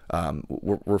 He's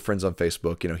we're friends on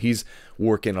Facebook. He's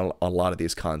working on a lot of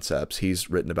these concepts. He's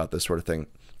written about this sort of thing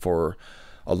for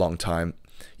a long time.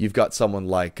 You've got someone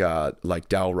like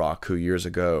Dalrock, who years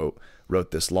ago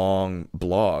wrote this long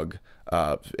blog,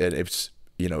 and it's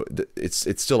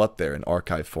still up there in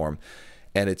archive form,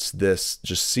 and it's this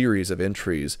just series of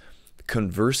entries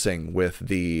conversing with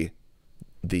the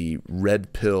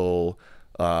red pill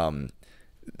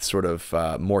sort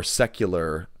of more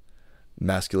secular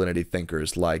masculinity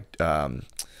thinkers like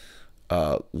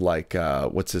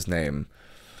what's his name,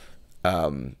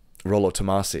 Rollo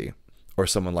Tomasi, or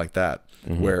someone like that,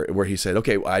 where he said,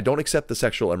 okay, I don't accept the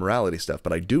sexual immorality stuff,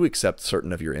 but I do accept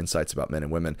certain of your insights about men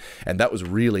and women. And that was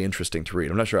really interesting to read.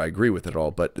 I'm not sure I agree with it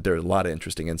all, but there are a lot of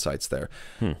interesting insights there.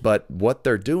 But what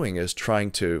they're doing is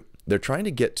trying to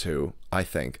get to, I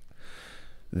think,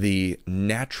 the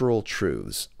natural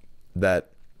truths that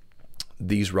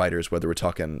these writers, whether we're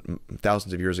talking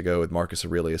thousands of years ago with Marcus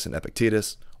Aurelius and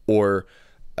Epictetus, or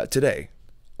today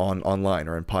online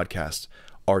or in podcasts,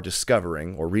 are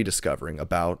discovering or rediscovering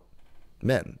about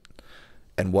men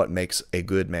and what makes a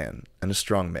good man and a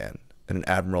strong man and an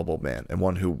admirable man and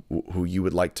one who you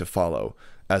would like to follow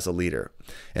as a leader.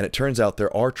 And it turns out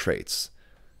there are traits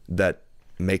that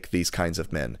make these kinds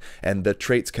of men, and the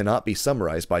traits cannot be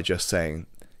summarized by just saying,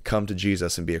 come to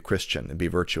Jesus and be a Christian and be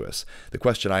virtuous. The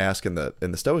question I ask in the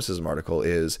Stoicism article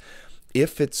is,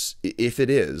 if it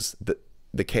is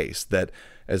the case that,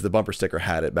 as the bumper sticker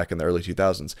had it back in the early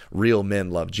 2000s, real men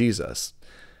love Jesus,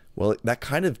 well, that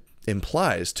kind of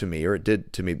implies to me, or it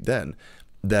did to me then,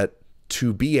 that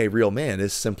to be a real man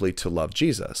is simply to love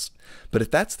Jesus. But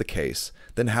if that's the case,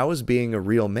 then how is being a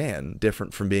real man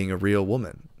different from being a real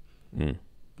woman?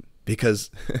 Because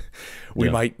we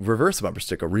might reverse the bumper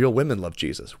sticker. Real women love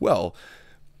Jesus. Well,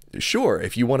 sure,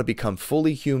 if you want to become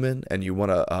fully human and you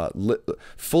want to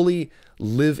fully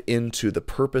live into the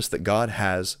purpose that God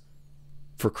has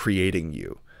for creating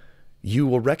you, you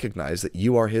will recognize that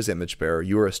you are his image bearer,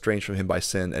 you are estranged from him by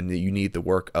sin, and that you need the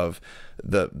work of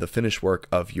the finished work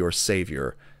of your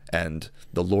Savior and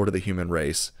the Lord of the human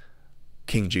race,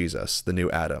 King Jesus, the new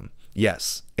Adam.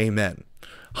 Yes, amen.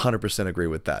 100% agree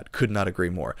with that. Could not agree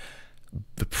more.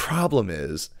 The problem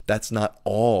is that's not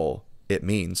all it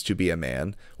means to be a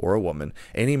man or a woman,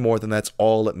 any more than that's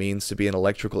all it means to be an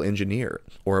electrical engineer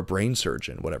or a brain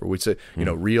surgeon, whatever. We'd say,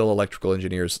 real electrical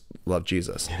engineers love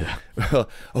Jesus. Yeah.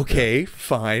 Okay,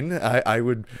 fine. I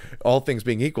would, all things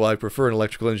being equal, I prefer an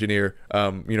electrical engineer,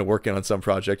 working on some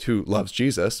project who loves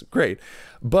Jesus. Great.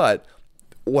 But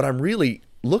what I'm really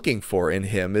looking for in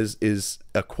him is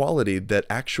a quality that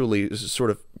actually sort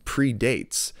of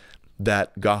predates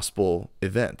that gospel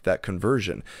event, that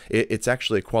conversion. It's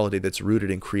actually a quality that's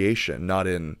rooted in creation, not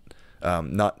in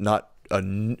not a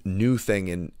new thing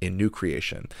in new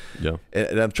creation. Yeah.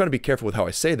 And I'm trying to be careful with how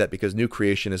I say that, because new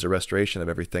creation is a restoration of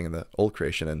everything in the old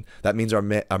creation, and that means our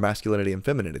masculinity and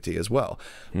femininity as well.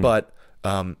 But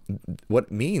what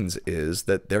it means is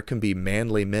that there can be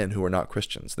manly men who are not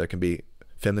Christians. There can be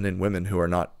feminine women who are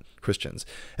not Christians,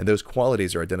 and those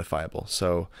qualities are identifiable.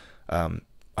 So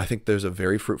I think there's a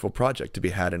very fruitful project to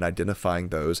be had in identifying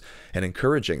those and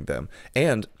encouraging them.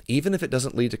 And even if it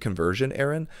doesn't lead to conversion,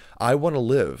 Aaron, I want to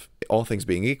live, all things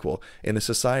being equal, in a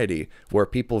society where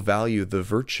people value the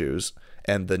virtues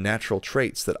and the natural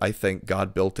traits that I think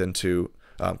God built into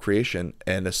creation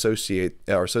and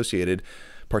are associated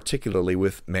particularly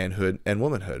with manhood and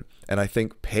womanhood. And I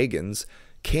think pagans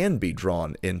can be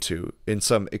drawn into, in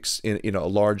a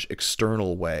large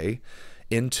external way,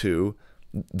 into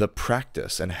the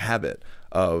practice and habit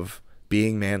of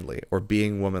being manly or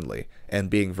being womanly and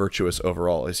being virtuous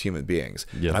overall as human beings.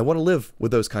 Yeah. And I want to live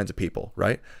with those kinds of people,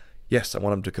 right? Yes, I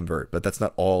want them to convert, but that's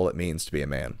not all it means to be a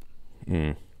man.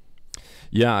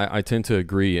 Yeah, I tend to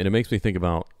agree. And it makes me think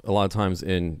about a lot of times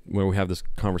when we have this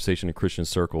conversation in Christian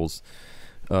circles,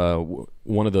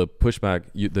 one of the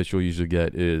pushback that you'll usually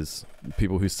get is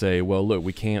people who say, well, look,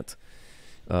 we can't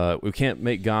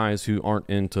make guys who aren't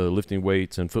into lifting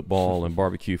weights and football and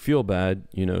barbecue feel bad.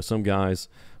 Some guys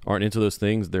aren't into those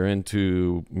things. They're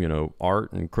into,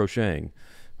 art and crocheting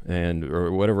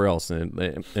or whatever else.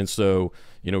 And so,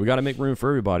 we got to make room for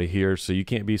everybody here. So you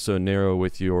can't be so narrow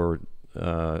with your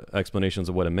explanations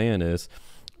of what a man is.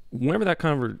 Whenever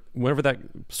that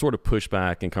sort of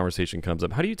pushback and conversation comes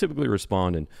up, how do you typically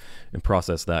respond and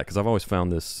process that? Because I've always found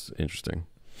this interesting.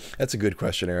 That's a good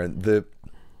question, Aaron.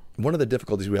 One of the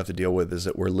difficulties we have to deal with is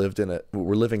that we're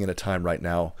living in a time right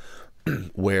now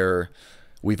where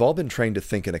we've all been trained to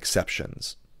think in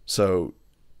exceptions. So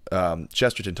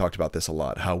Chesterton talked about this a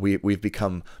lot, how we've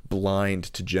become blind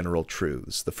to general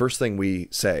truths. The first thing we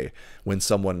say when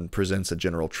someone presents a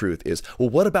general truth is, well,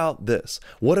 what about this?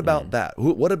 What about that?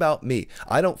 What about me?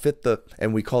 I don't fit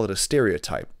and we call it a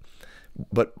stereotype.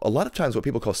 But a lot of times what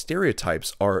people call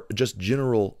stereotypes are just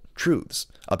general truths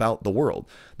about the world.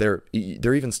 They're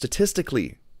even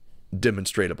statistically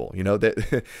demonstratable,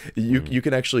 that you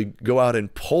can actually go out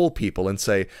and poll people and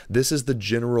say, this is the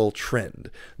general trend.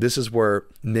 This is where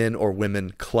men or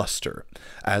women cluster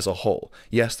as a whole.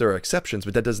 Yes, there are exceptions,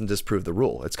 but that doesn't disprove the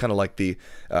rule. It's kind of like the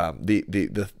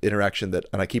interaction that,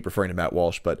 and I keep referring to Matt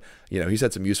Walsh, but he's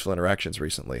had some useful interactions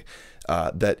recently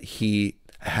that he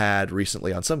had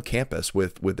recently on some campus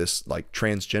with this like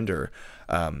transgender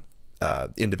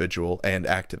individual and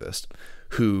activist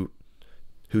who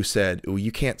said, well,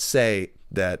 you can't say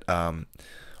that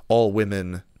all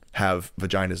women have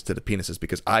vaginas instead of penises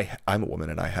because I'm a woman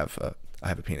and I have a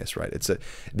penis, right?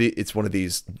 It's one of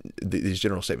these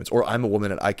general statements. Or I'm a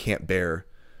woman and I can't bear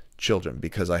children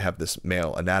because I have this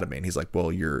male anatomy. And he's like,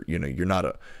 well, you're not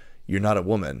a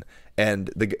woman.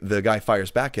 And the guy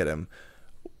fires back at him,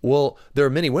 well, there are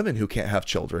many women who can't have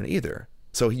children either.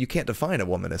 So you can't define a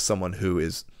woman as someone who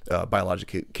is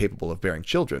biologically capable of bearing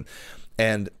children.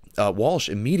 And Walsh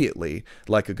immediately,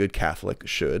 like a good Catholic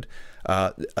should,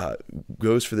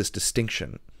 goes for this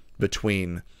distinction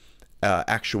between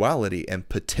actuality and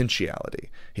potentiality.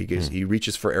 He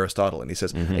reaches for Aristotle and he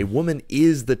says, a woman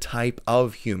is the type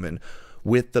of human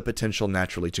with the potential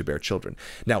naturally to bear children.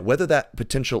 Now, whether that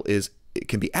potential it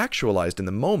can be actualized in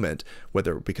the moment,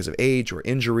 whether because of age or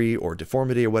injury or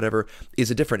deformity or whatever,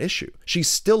 is a different issue. She's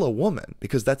still a woman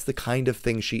because that's the kind of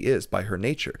thing she is by her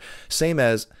nature. Same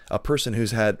as a person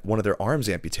who's had one of their arms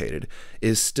amputated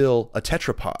is still a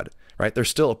tetrapod right? They're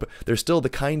still the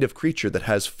kind of creature that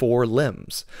has 4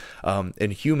 limbs,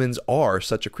 and humans are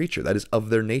such a creature. That is of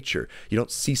their nature. You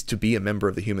don't cease to be a member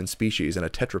of the human species in a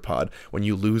tetrapod when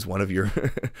you lose one of your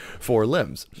 4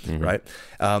 limbs, right?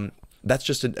 That's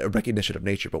just a recognition of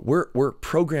nature. But we're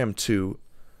programmed to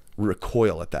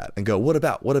recoil at that and go, what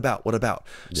about?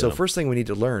 So first thing we need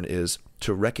to learn is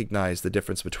to recognize the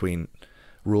difference between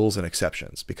rules and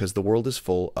exceptions, because the world is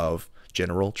full of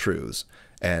general truths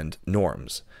and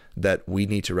norms that we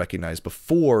need to recognize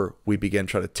before we begin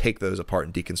trying to take those apart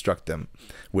and deconstruct them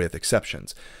with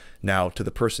exceptions. Now, to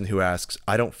the person who asks,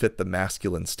 I don't fit the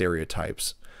masculine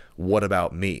stereotypes, what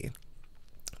about me?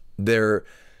 There's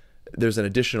an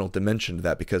additional dimension to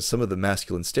that, because some of the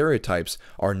masculine stereotypes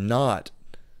are not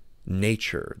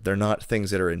nature. They're not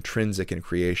things that are intrinsic in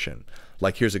creation.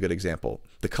 Like, here's a good example: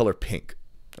 the color pink.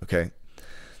 Okay,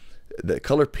 the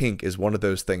color pink is one of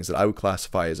those things that I would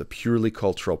classify as a purely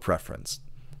cultural preference.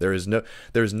 There's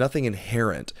nothing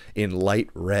inherent in light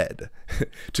red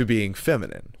to being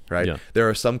feminine, right? Yeah. There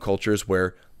are some cultures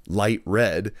where light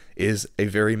red is a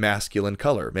very masculine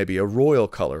color, maybe a royal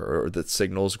color, or that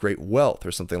signals great wealth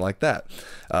or something like that.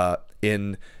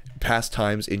 In past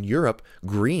times in Europe,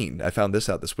 green, I found this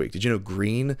out this week. Did you know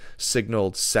green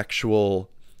signaled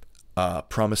sexual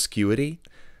promiscuity?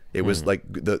 It was like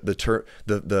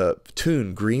the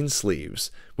tune Green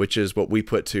Sleeves, which is what we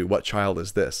put to What Child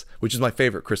Is This?, which is my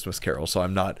favorite Christmas carol, so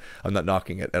I'm not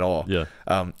knocking it at all. Yeah.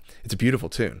 It's a beautiful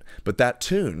tune. But that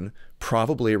tune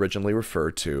probably originally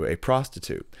referred to a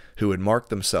prostitute who had marked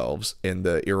themselves in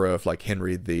the era of like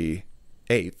Henry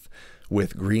VIII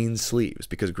with green sleeves,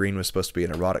 because green was supposed to be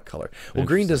an erotic color. Well,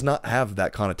 green does not have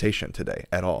that connotation today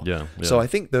at all. Yeah. So I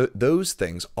think those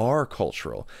things are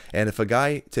cultural. And if a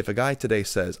guy today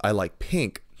says, I like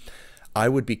pink, I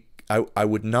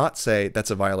would not say that's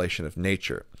a violation of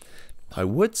nature. I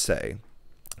would say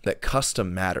that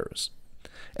custom matters,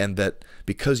 and that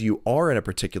because you are in a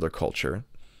particular culture,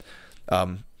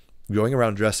 going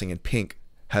around dressing in pink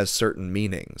has certain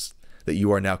meanings that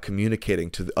you are now communicating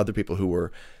to the other people who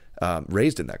were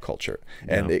raised in that culture,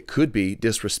 and it could be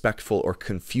disrespectful or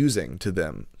confusing to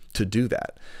them to do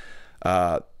that,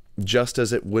 just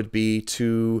as it would be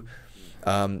to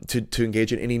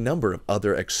engage in any number of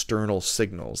other external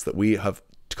signals that we have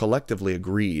collectively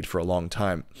agreed for a long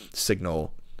time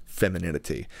signal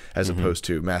femininity as opposed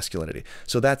to masculinity.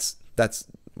 So that's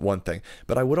one thing.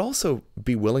 But I would also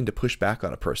be willing to push back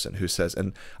on a person who says,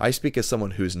 and I speak as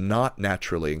someone who's not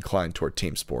naturally inclined toward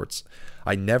team sports.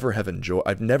 I've never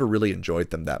really enjoyed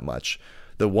them that much.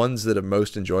 The ones that are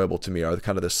most enjoyable to me are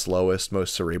kind of the slowest,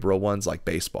 most cerebral ones, like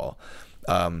baseball.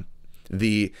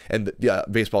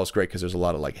 Baseball is great because there's a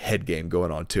lot of like head game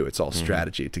going on too. It's all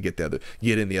strategy to get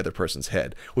in the other person's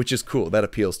head, which is cool. That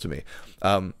appeals to me.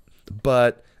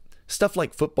 But stuff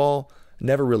like football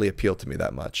never really appealed to me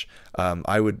that much.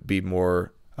 I would be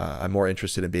more, I'm more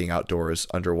interested in being outdoors,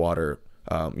 underwater,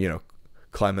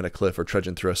 climbing a cliff or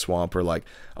trudging through a swamp, or like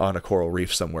on a coral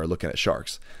reef somewhere looking at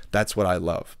sharks. That's what I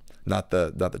love, not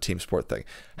the team sport thing.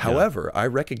 However, I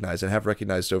recognize and have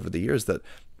recognized over the years that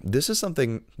this is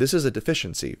a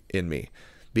deficiency in me,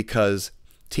 because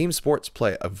team sports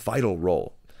play a vital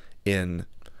role in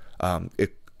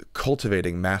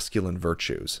cultivating masculine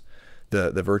virtues,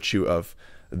 the virtue of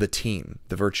the team,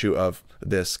 the virtue of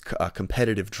this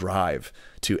competitive drive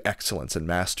to excellence and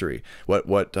mastery.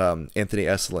 What Anthony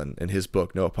Esolen in his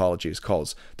book No Apologies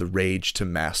calls the rage to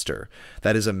master.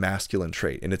 That is a masculine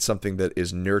trait, and it's something that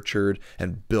is nurtured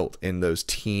and built in those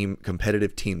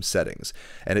competitive team settings,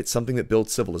 and it's something that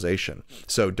builds civilization.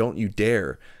 So don't you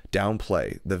dare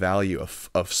downplay the value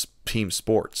of team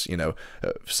sports.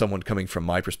 Someone coming from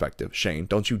my perspective, Shane,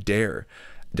 don't you dare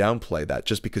downplay that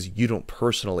just because you don't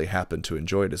personally happen to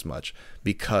enjoy it as much,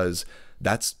 because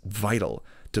that's vital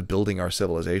to building our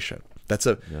civilization. That's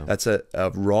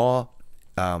a raw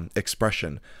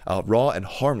expression, raw and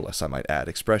harmless, I might add,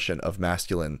 expression of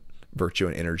masculine virtue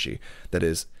and energy that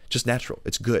is just natural.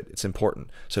 It's good. It's important.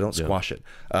 So don't squash it.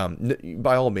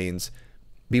 By all means,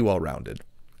 be well-rounded.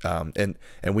 And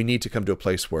we need to come to a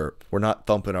place where we're not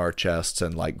thumping our chests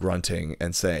and like grunting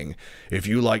and saying, if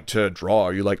you like to draw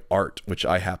or you like art, which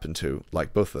I happen to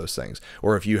like both of those things,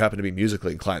 or if you happen to be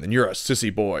musically inclined, then you're a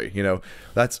sissy boy.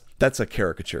 That's a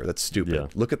caricature. That's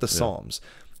stupid. Look at the Psalms.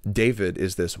 David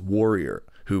is this warrior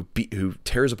who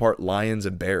tears apart lions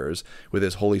and bears with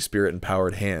his Holy Spirit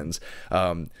empowered hands,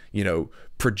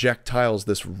 projectiles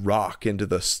this rock into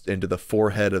the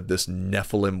forehead of this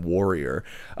Nephilim warrior,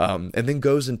 and then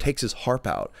goes and takes his harp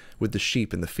out with the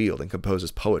sheep in the field and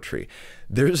composes poetry.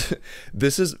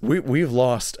 We've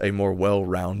lost a more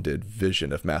well-rounded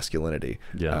vision of masculinity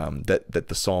that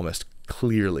the psalmist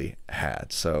clearly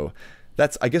had. So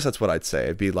I guess that's what I'd say.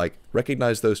 It'd be like,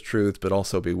 recognize those truths, but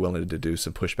also be willing to do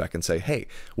some pushback and say, hey,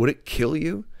 would it kill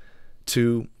you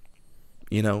to,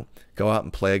 go out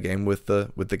and play a game with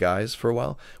the guys for a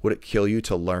while? Would it kill you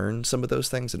to learn some of those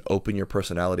things and open your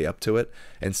personality up to it,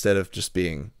 instead of just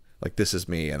being like, this is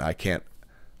me and I can't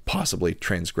possibly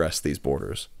transgress these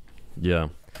borders? Yeah,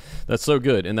 that's so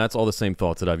good. And that's all the same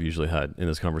thoughts that I've usually had in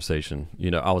this conversation.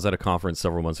 I was at a conference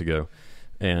several months ago,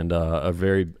 and a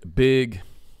very big,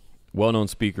 well-known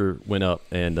speaker went up,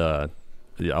 and I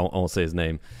won't say his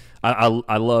name.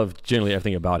 I love generally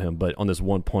everything about him, but on this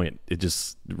one point, it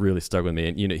just really stuck with me.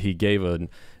 And he gave an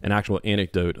actual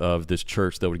anecdote of this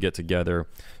church that would get together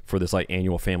for this like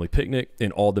annual family picnic,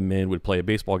 and all the men would play a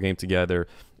baseball game together,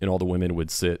 and all the women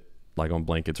would sit like on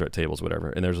blankets or at tables,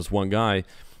 whatever. And there's this one guy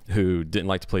who didn't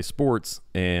like to play sports,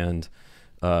 and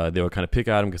they would kind of pick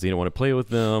at him because he didn't want to play with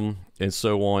them, and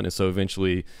so on. And so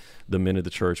eventually, the men of the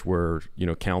church were,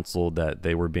 counseled that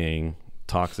they were being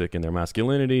toxic in their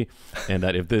masculinity, and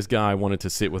that if this guy wanted to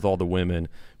sit with all the women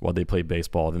while they played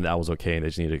baseball, then that was okay, and they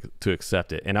just needed to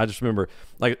accept it. And I just remember,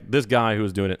 like, this guy who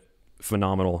was doing it,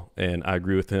 phenomenal, and I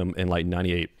agree with him in like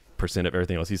 98% of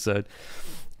everything else he said.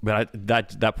 But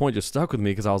that point just stuck with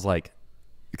me, because I was like,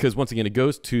 because once again, it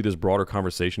goes to this broader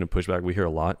conversation and pushback we hear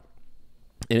a lot,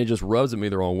 and it just rubs at me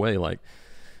the wrong way, like,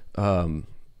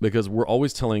 because we're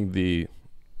always telling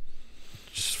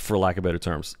just for lack of better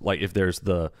terms, like if there's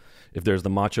the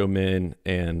macho men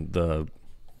and the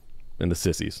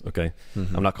sissies, okay?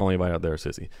 Mm-hmm. I'm not calling anybody out there a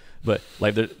sissy, but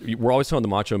like we're always telling the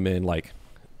macho men like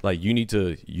you need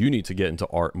to get into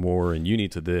art more, and you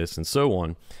need to this and so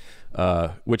on,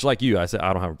 which, like I said,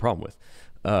 I don't have a problem with,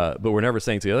 but we're never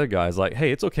saying to the other guys like,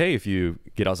 hey, it's okay if you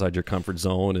get outside your comfort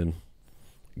zone and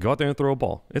go out there and throw a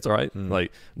ball. It's all right.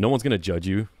 Like, no one's going to judge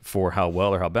you for how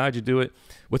well or how bad you do it.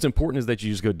 What's important is that you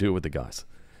just go do it with the guys.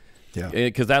 Yeah.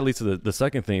 Because that leads to the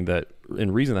second thing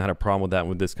and reason I had a problem with that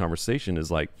with this conversation is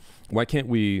like, why can't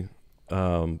we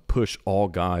push all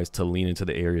guys to lean into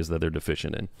the areas that they're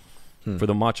deficient in? For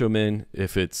the macho men,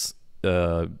 if it's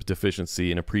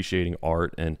deficiency in appreciating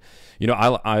art, and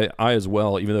I as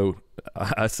well, even though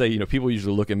I say people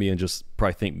usually look at me and just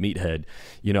probably think meathead,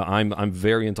 I'm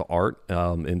very into art,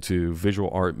 into visual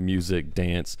art, music,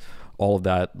 dance, all of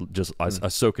that. Just I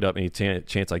soak it up any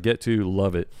chance I get to,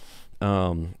 love it.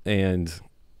 And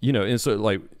so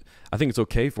like, I think it's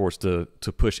okay for us to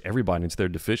push everybody into their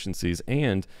deficiencies.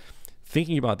 And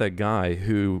thinking about that guy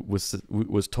who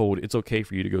was told it's okay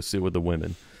for you to go sit with the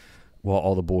women while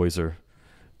all the boys are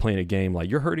playing a game, like,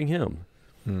 you're hurting him.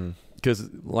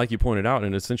 Because like you pointed out,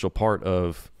 an essential part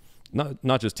of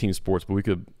not just team sports, but we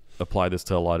could apply this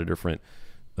to a lot of different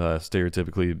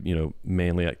stereotypically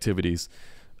manly activities.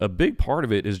 A big part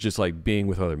of it is just like being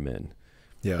with other men.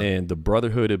 Yeah. And the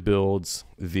brotherhood it builds,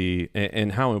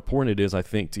 and how important it is, I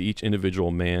think, to each individual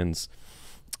man's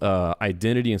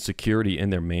identity and security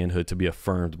in their manhood to be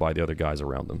affirmed by the other guys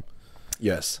around them.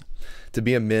 Yes. To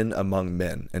be a man among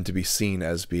men and to be seen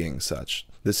as being such.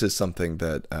 This is something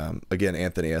that, again,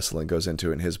 Anthony Esselin goes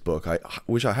into in his book,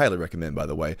 which I highly recommend, by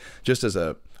the way, just as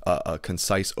a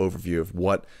concise overview of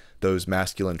what those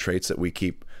masculine traits that we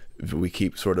keep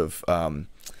sort of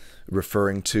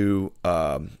referring to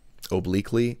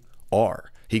obliquely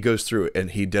are. He goes through it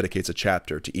and he dedicates a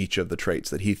chapter to each of the traits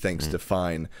that he thinks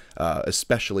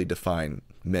especially define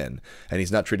men. And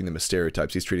he's not treating them as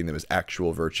stereotypes. He's treating them as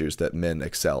actual virtues that men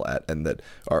excel at and that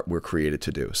we're created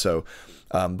to do. So,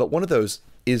 but one of those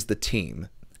is the team.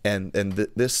 And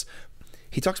this,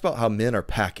 he talks about how men are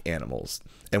pack animals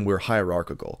and we're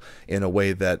hierarchical in a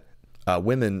way that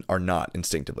women are not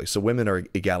instinctively. So women are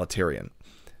egalitarian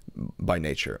by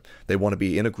nature. They want to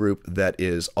be in a group that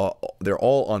is they're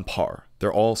all on par.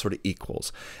 They're all sort of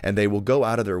equals, and they will go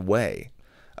out of their way.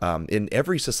 In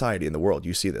every society in the world,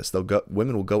 you see this.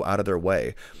 Women will go out of their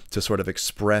way to sort of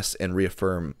express and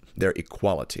reaffirm their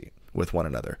equality with one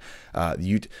another.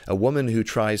 A woman who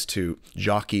tries to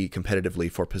jockey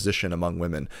competitively for position among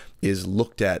women is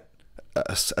looked at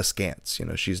askance.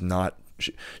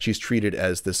 She's treated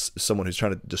as someone who's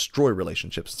trying to destroy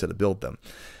relationships instead of build them.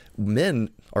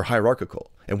 Men are hierarchical,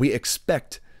 and we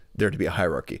expect there to be a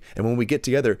hierarchy. And when we get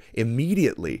together,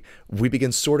 immediately we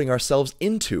begin sorting ourselves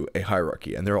into a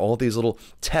hierarchy. And there are all these little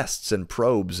tests and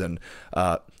probes and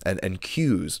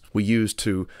cues we use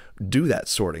to do that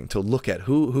sorting, to look at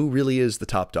who really is the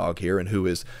top dog here and who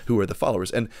are the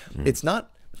followers. And it's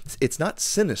not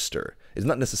sinister. It's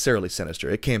not necessarily sinister.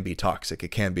 It can be toxic.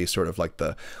 It can be sort of like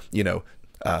the,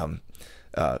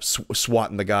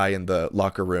 swatting the guy in the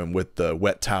locker room with the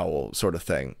wet towel sort of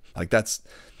thing. Like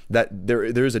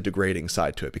there is a degrading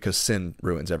side to it because sin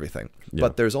ruins everything. Yeah.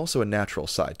 But there's also a natural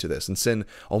side to this, and sin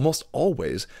almost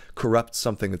always corrupts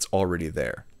something that's already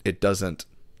there. It doesn't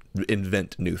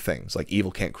invent new things. Like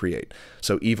evil can't create.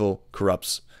 So evil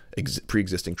corrupts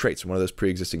pre-existing traits. And one of those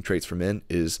pre-existing traits for men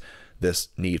is this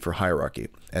need for hierarchy.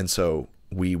 And so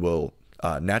we will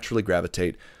naturally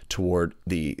gravitate toward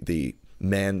the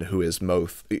man who is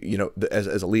both,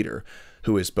 as a leader,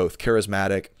 who is both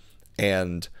charismatic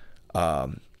and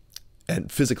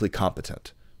physically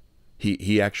competent.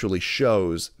 He actually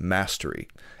shows mastery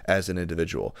as an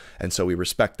individual, and so we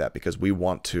respect that because we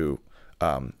want to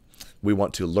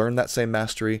learn that same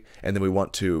mastery, and then we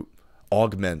want to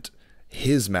augment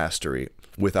his mastery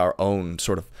with our own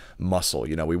sort of muscle.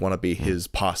 We want to be his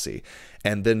posse,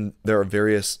 and then there are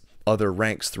various other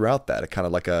ranks throughout that, kind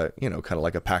of like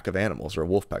a pack of animals or a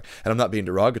wolf pack. And I'm not being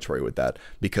derogatory with that,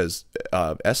 because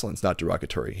Eslen's not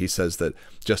derogatory. He says that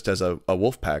just as a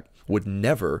wolf pack would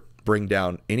never bring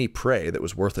down any prey that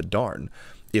was worth a darn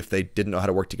if they didn't know how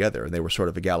to work together and they were sort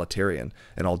of egalitarian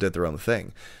and all did their own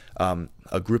thing.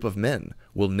 A group of men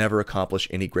will never accomplish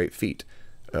any great feat.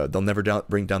 They'll never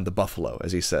bring down the buffalo,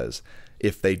 as he says,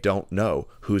 if they don't know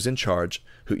who's in charge,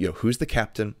 who's the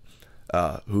captain,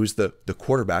 who's the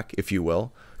quarterback, if you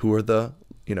will, who are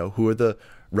the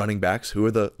running backs, who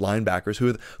are the linebackers,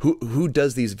 who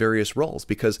does these various roles,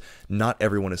 because not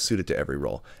everyone is suited to every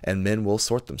role, and men will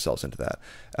sort themselves into that.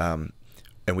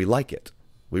 And we like it.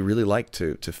 We really like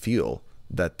to feel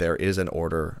that there is an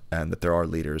order and that there are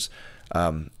leaders.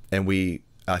 And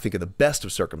I think in the best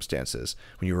of circumstances,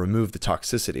 when you remove the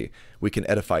toxicity, we can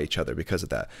edify each other because of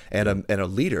that. And a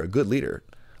leader, a good leader,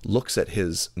 looks at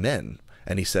his men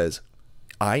and he says,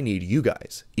 I need you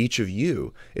guys. Each of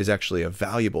you is actually a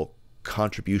valuable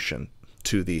contribution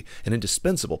to an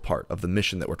indispensable part of the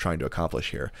mission that we're trying to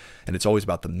accomplish here. And it's always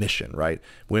about the mission, right?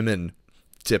 Women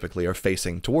typically are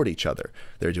facing toward each other.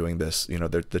 They're doing this,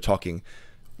 they're talking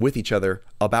with each other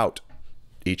about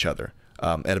each other,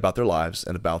 and about their lives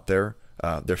and about their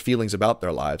feelings about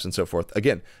their lives and so forth.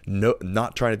 Again,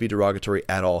 not trying to be derogatory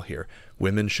at all here.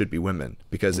 Women should be women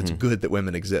because it's good that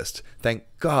women exist. Thank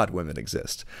God women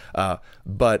exist.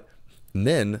 But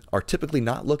men are typically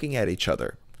not looking at each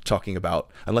other, talking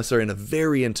about, unless they're in a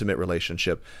very intimate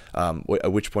relationship,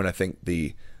 at which point I think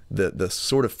the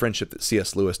sort of friendship that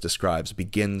C.S. Lewis describes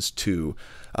begins to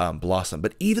blossom.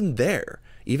 But even there,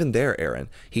 Aaron,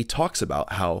 he talks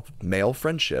about how male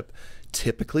friendship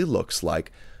typically looks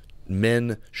like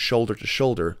men shoulder to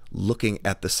shoulder looking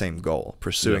at the same goal,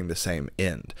 pursuing the same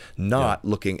end, not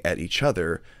looking at each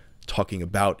other, talking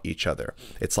about each other.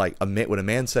 It's like when a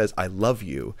man says, I love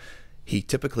you, he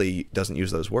typically doesn't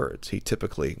use those words. He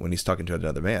typically, when he's talking to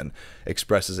another man,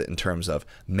 expresses it in terms of,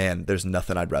 man, there's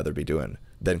nothing I'd rather be doing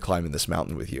than climbing this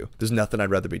mountain with you. There's nothing I'd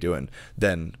rather be doing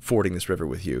than fording this river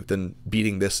with you, than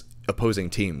beating this opposing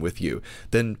team with you,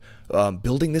 than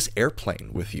building this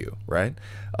airplane with you, right?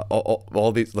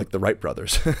 All these, like the Wright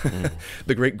brothers,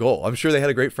 the great goal. I'm sure they had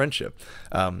a great friendship.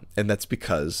 And that's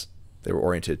because they were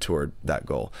oriented toward that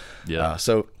goal. I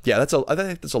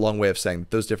think that's a long way of saying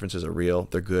that those differences are real,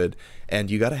 they're good, and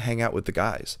you got to hang out with the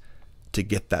guys to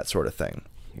get that sort of thing.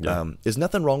 There's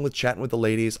nothing wrong with chatting with the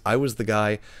ladies. I was the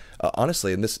guy,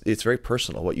 honestly, and it's very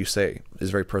personal. What you say is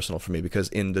very personal for me, because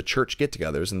in the church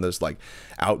get-togethers and those like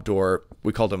outdoor,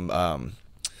 we called them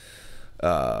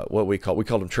we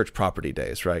called them church property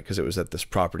days, right? Because it was at this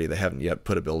property they haven't yet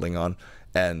put a building on,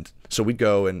 and so we'd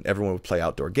go and everyone would play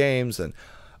outdoor games, and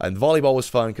volleyball was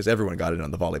fun because everyone got in on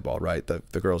the volleyball, right?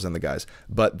 The girls and the guys.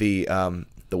 But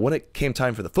when it came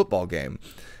time for the football game,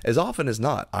 as often as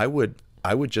not, I would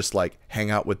just like hang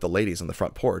out with the ladies on the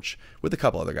front porch with a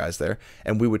couple other guys there,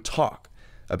 and we would talk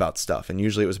about stuff. And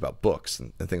usually it was about books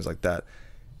and things like that.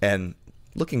 And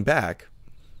looking back,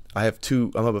 I'm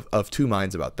of two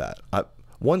minds about that.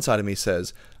 One side of me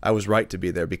says I was right to be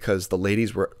there because the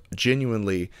ladies were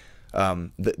genuinely,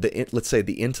 let's say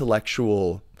the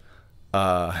intellectual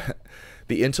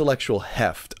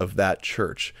heft of that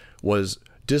church was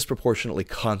disproportionately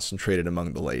concentrated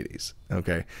among the ladies.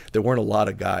 Okay, there weren't a lot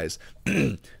of guys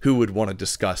who would want to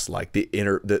discuss like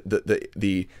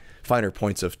the finer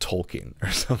points of Tolkien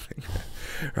or something,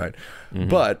 right?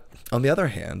 But on the other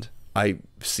hand, I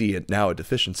see it now a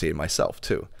deficiency in myself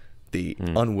too. The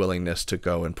unwillingness to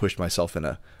go and push myself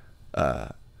in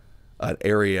an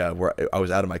area where I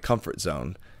was out of my comfort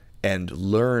zone and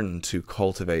learn to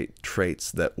cultivate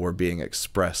traits that were being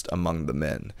expressed among the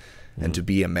men and to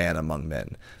be a man among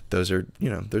men. Those are,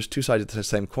 there's two sides of the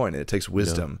same coin, and it takes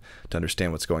wisdom to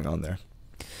understand what's going on there.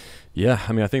 Yeah,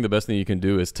 I mean, I think the best thing you can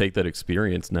do is take that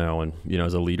experience now and,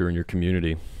 as a leader in your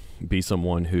community, be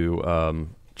someone who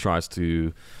tries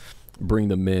to bring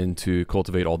the men to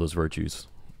cultivate all those virtues,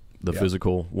 the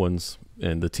physical ones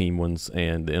and the team ones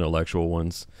and the intellectual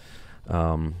ones.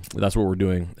 That's what we're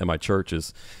doing at my church.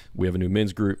 Is we have a new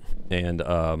men's group, and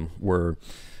we're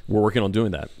working on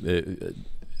doing that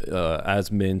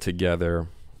as men together,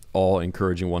 all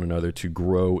encouraging one another to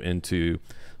grow into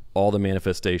all the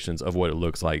manifestations of what it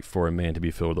looks like for a man to be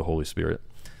filled with the Holy Spirit.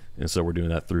 And so we're doing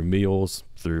that through meals,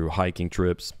 through hiking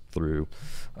trips, through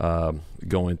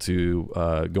going to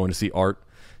see art,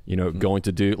 going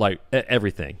to do like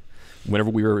everything.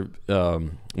 Whenever I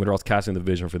was casting the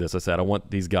vision for this, I said, I want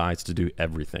these guys to do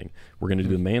everything. We're going to do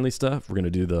the manly stuff. We're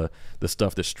going to do the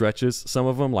stuff that stretches some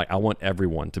of them. Like, I want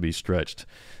everyone to be stretched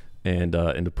and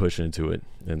to push into it.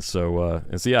 And so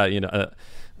yeah,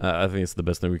 I think it's the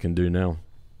best thing we can do now.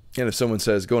 And if someone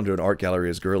says going to an art gallery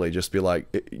is girly, just be like,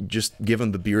 just give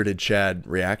them the bearded Chad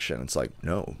reaction. It's like,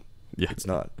 no, it's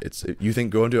not. You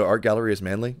think going to an art gallery is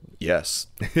manly? Yes,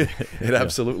 it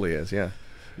absolutely is. Yeah.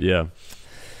 Yeah.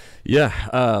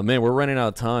 Yeah, man, we're running out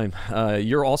of time.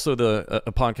 You're also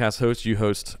a podcast host. You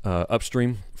host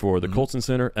Upstream for the Colson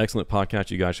Center. Excellent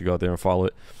podcast. You guys should go out there and follow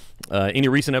it. Any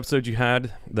recent episodes you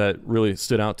had that really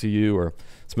stood out to you, or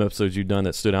some episodes you've done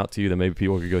that stood out to you that maybe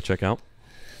people could go check out?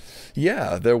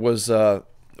 Yeah, there was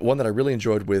one that I really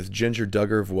enjoyed with Ginger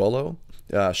Duggar Vuolo.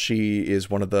 She is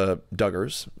one of the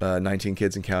Duggars, 19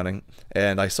 kids and counting.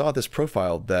 And I saw this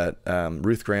profile that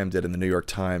Ruth Graham did in the New York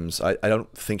Times. I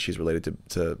don't think she's related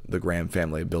to the Graham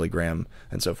family, Billy Graham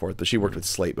and so forth, but she worked with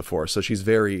Slate before. So she's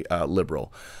very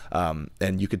liberal.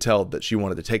 And you could tell that she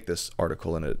wanted to take this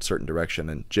article in a certain direction,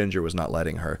 and Ginger was not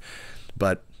letting her.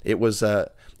 But it was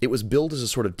billed as a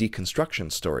sort of deconstruction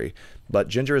story. But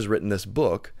Ginger has written this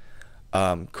book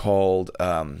called...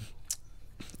 oh,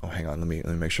 hang on. Let me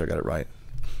make sure I got it right.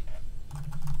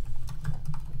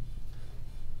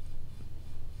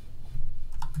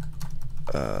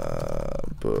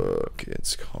 Book.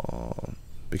 It's called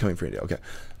Becoming Free Indeed. Okay.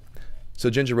 So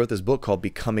Ginger wrote this book called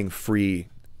Becoming Free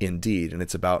Indeed, and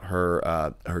it's about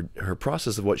her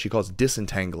process of what she calls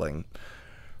disentangling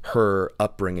her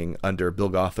upbringing under Bill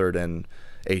Gothard and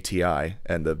ATI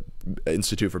and the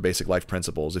Institute for Basic Life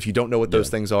Principles. If you don't know what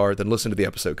those things are, then listen to the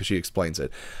episode because she explains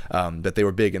it. That they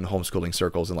were big in homeschooling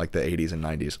circles in like the 80s and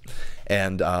 90s,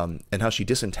 and how she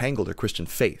disentangled her Christian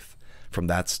faith from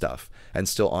that stuff and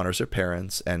still honors her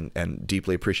parents and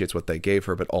deeply appreciates what they gave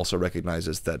her, but also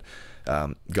recognizes that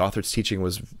Gothard's teaching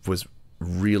was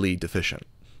really deficient,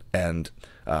 and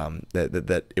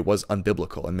that it was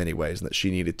unbiblical in many ways, and that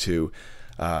she needed to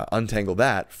untangle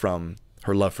that from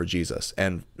her love for Jesus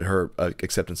and her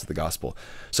acceptance of the gospel.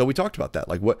 So we talked about that.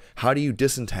 Like, how do you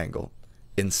disentangle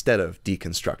instead of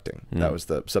deconstructing? That was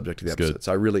the subject of the episode. Good.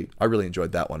 So I really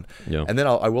enjoyed that one. Yeah. And then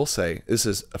I will say, this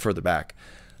is further back,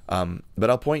 but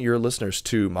I'll point your listeners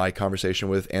to my conversation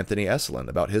with Anthony Esselin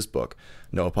about his book,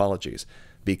 No Apologies,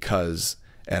 because,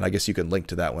 and I guess you can link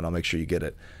to that one. I'll make sure you get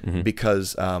it,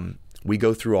 because we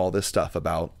go through all this stuff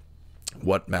about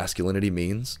what masculinity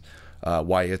means,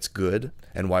 why it's good,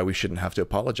 and why we shouldn't have to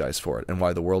apologize for it, and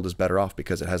why the world is better off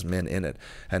because it has men in it.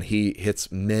 And he hits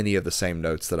many of the same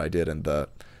notes that I did in the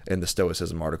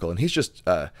Stoicism article. And he's just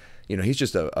he's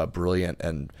just a brilliant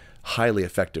and highly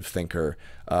effective thinker.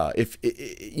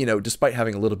 Despite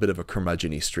having a little bit of a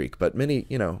curmudgeon-y streak, but many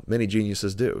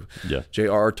geniuses do. Yeah.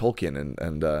 J.R.R. Tolkien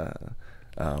and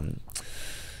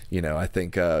I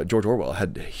think George Orwell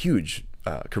had huge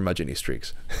curmudgeon-y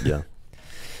streaks. Yeah.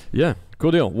 Yeah,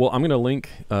 cool deal. Well, I'm gonna link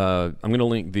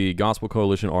the Gospel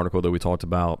Coalition article that we talked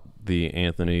about, the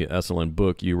Anthony Esselin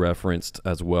book you referenced,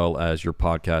 as well as your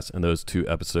podcast and those 2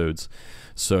 episodes.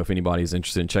 So if anybody's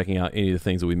interested in checking out any of the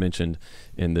things that we mentioned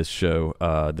in this show,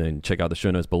 then check out the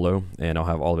show notes below, and I'll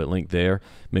have all of it linked there.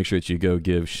 Make sure that you go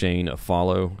give Shane a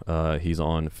follow. He's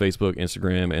on Facebook,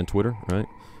 Instagram, and Twitter, right?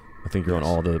 I think you're on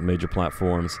all the major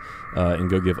platforms, and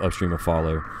go give Upstream a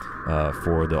follow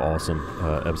for the awesome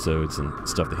episodes and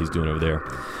stuff that he's doing over there.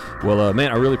 Well,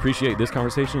 man, I really appreciate this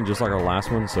conversation, just like our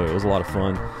last one, so it was a lot of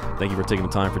fun. Thank you for taking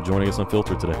the time for joining us on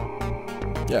Filter today.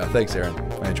 Yeah, thanks, Aaron.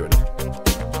 I enjoyed it.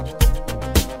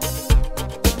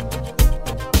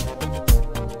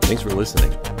 Thanks for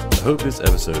listening. I hope this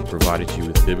episode provided you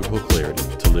with biblical clarity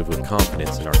to live with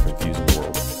confidence in our confusing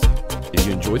world. If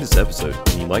you enjoyed this episode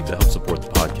and you'd like to help support the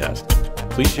podcast,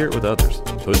 please share it with others,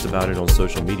 post about it on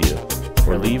social media,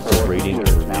 or leave a rating and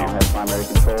review.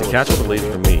 To catch all the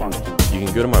latest from me, you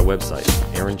can go to my website,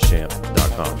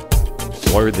 aaronchamp.com.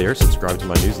 While you're there, subscribe to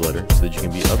my newsletter so that you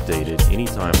can be updated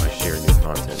anytime I share new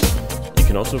content. You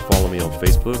can also follow me on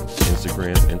Facebook,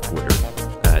 Instagram, and Twitter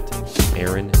at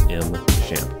Aaron M.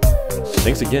 Champ.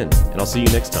 Thanks again, and I'll see you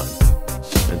next time.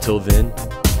 Until then,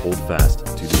 hold fast.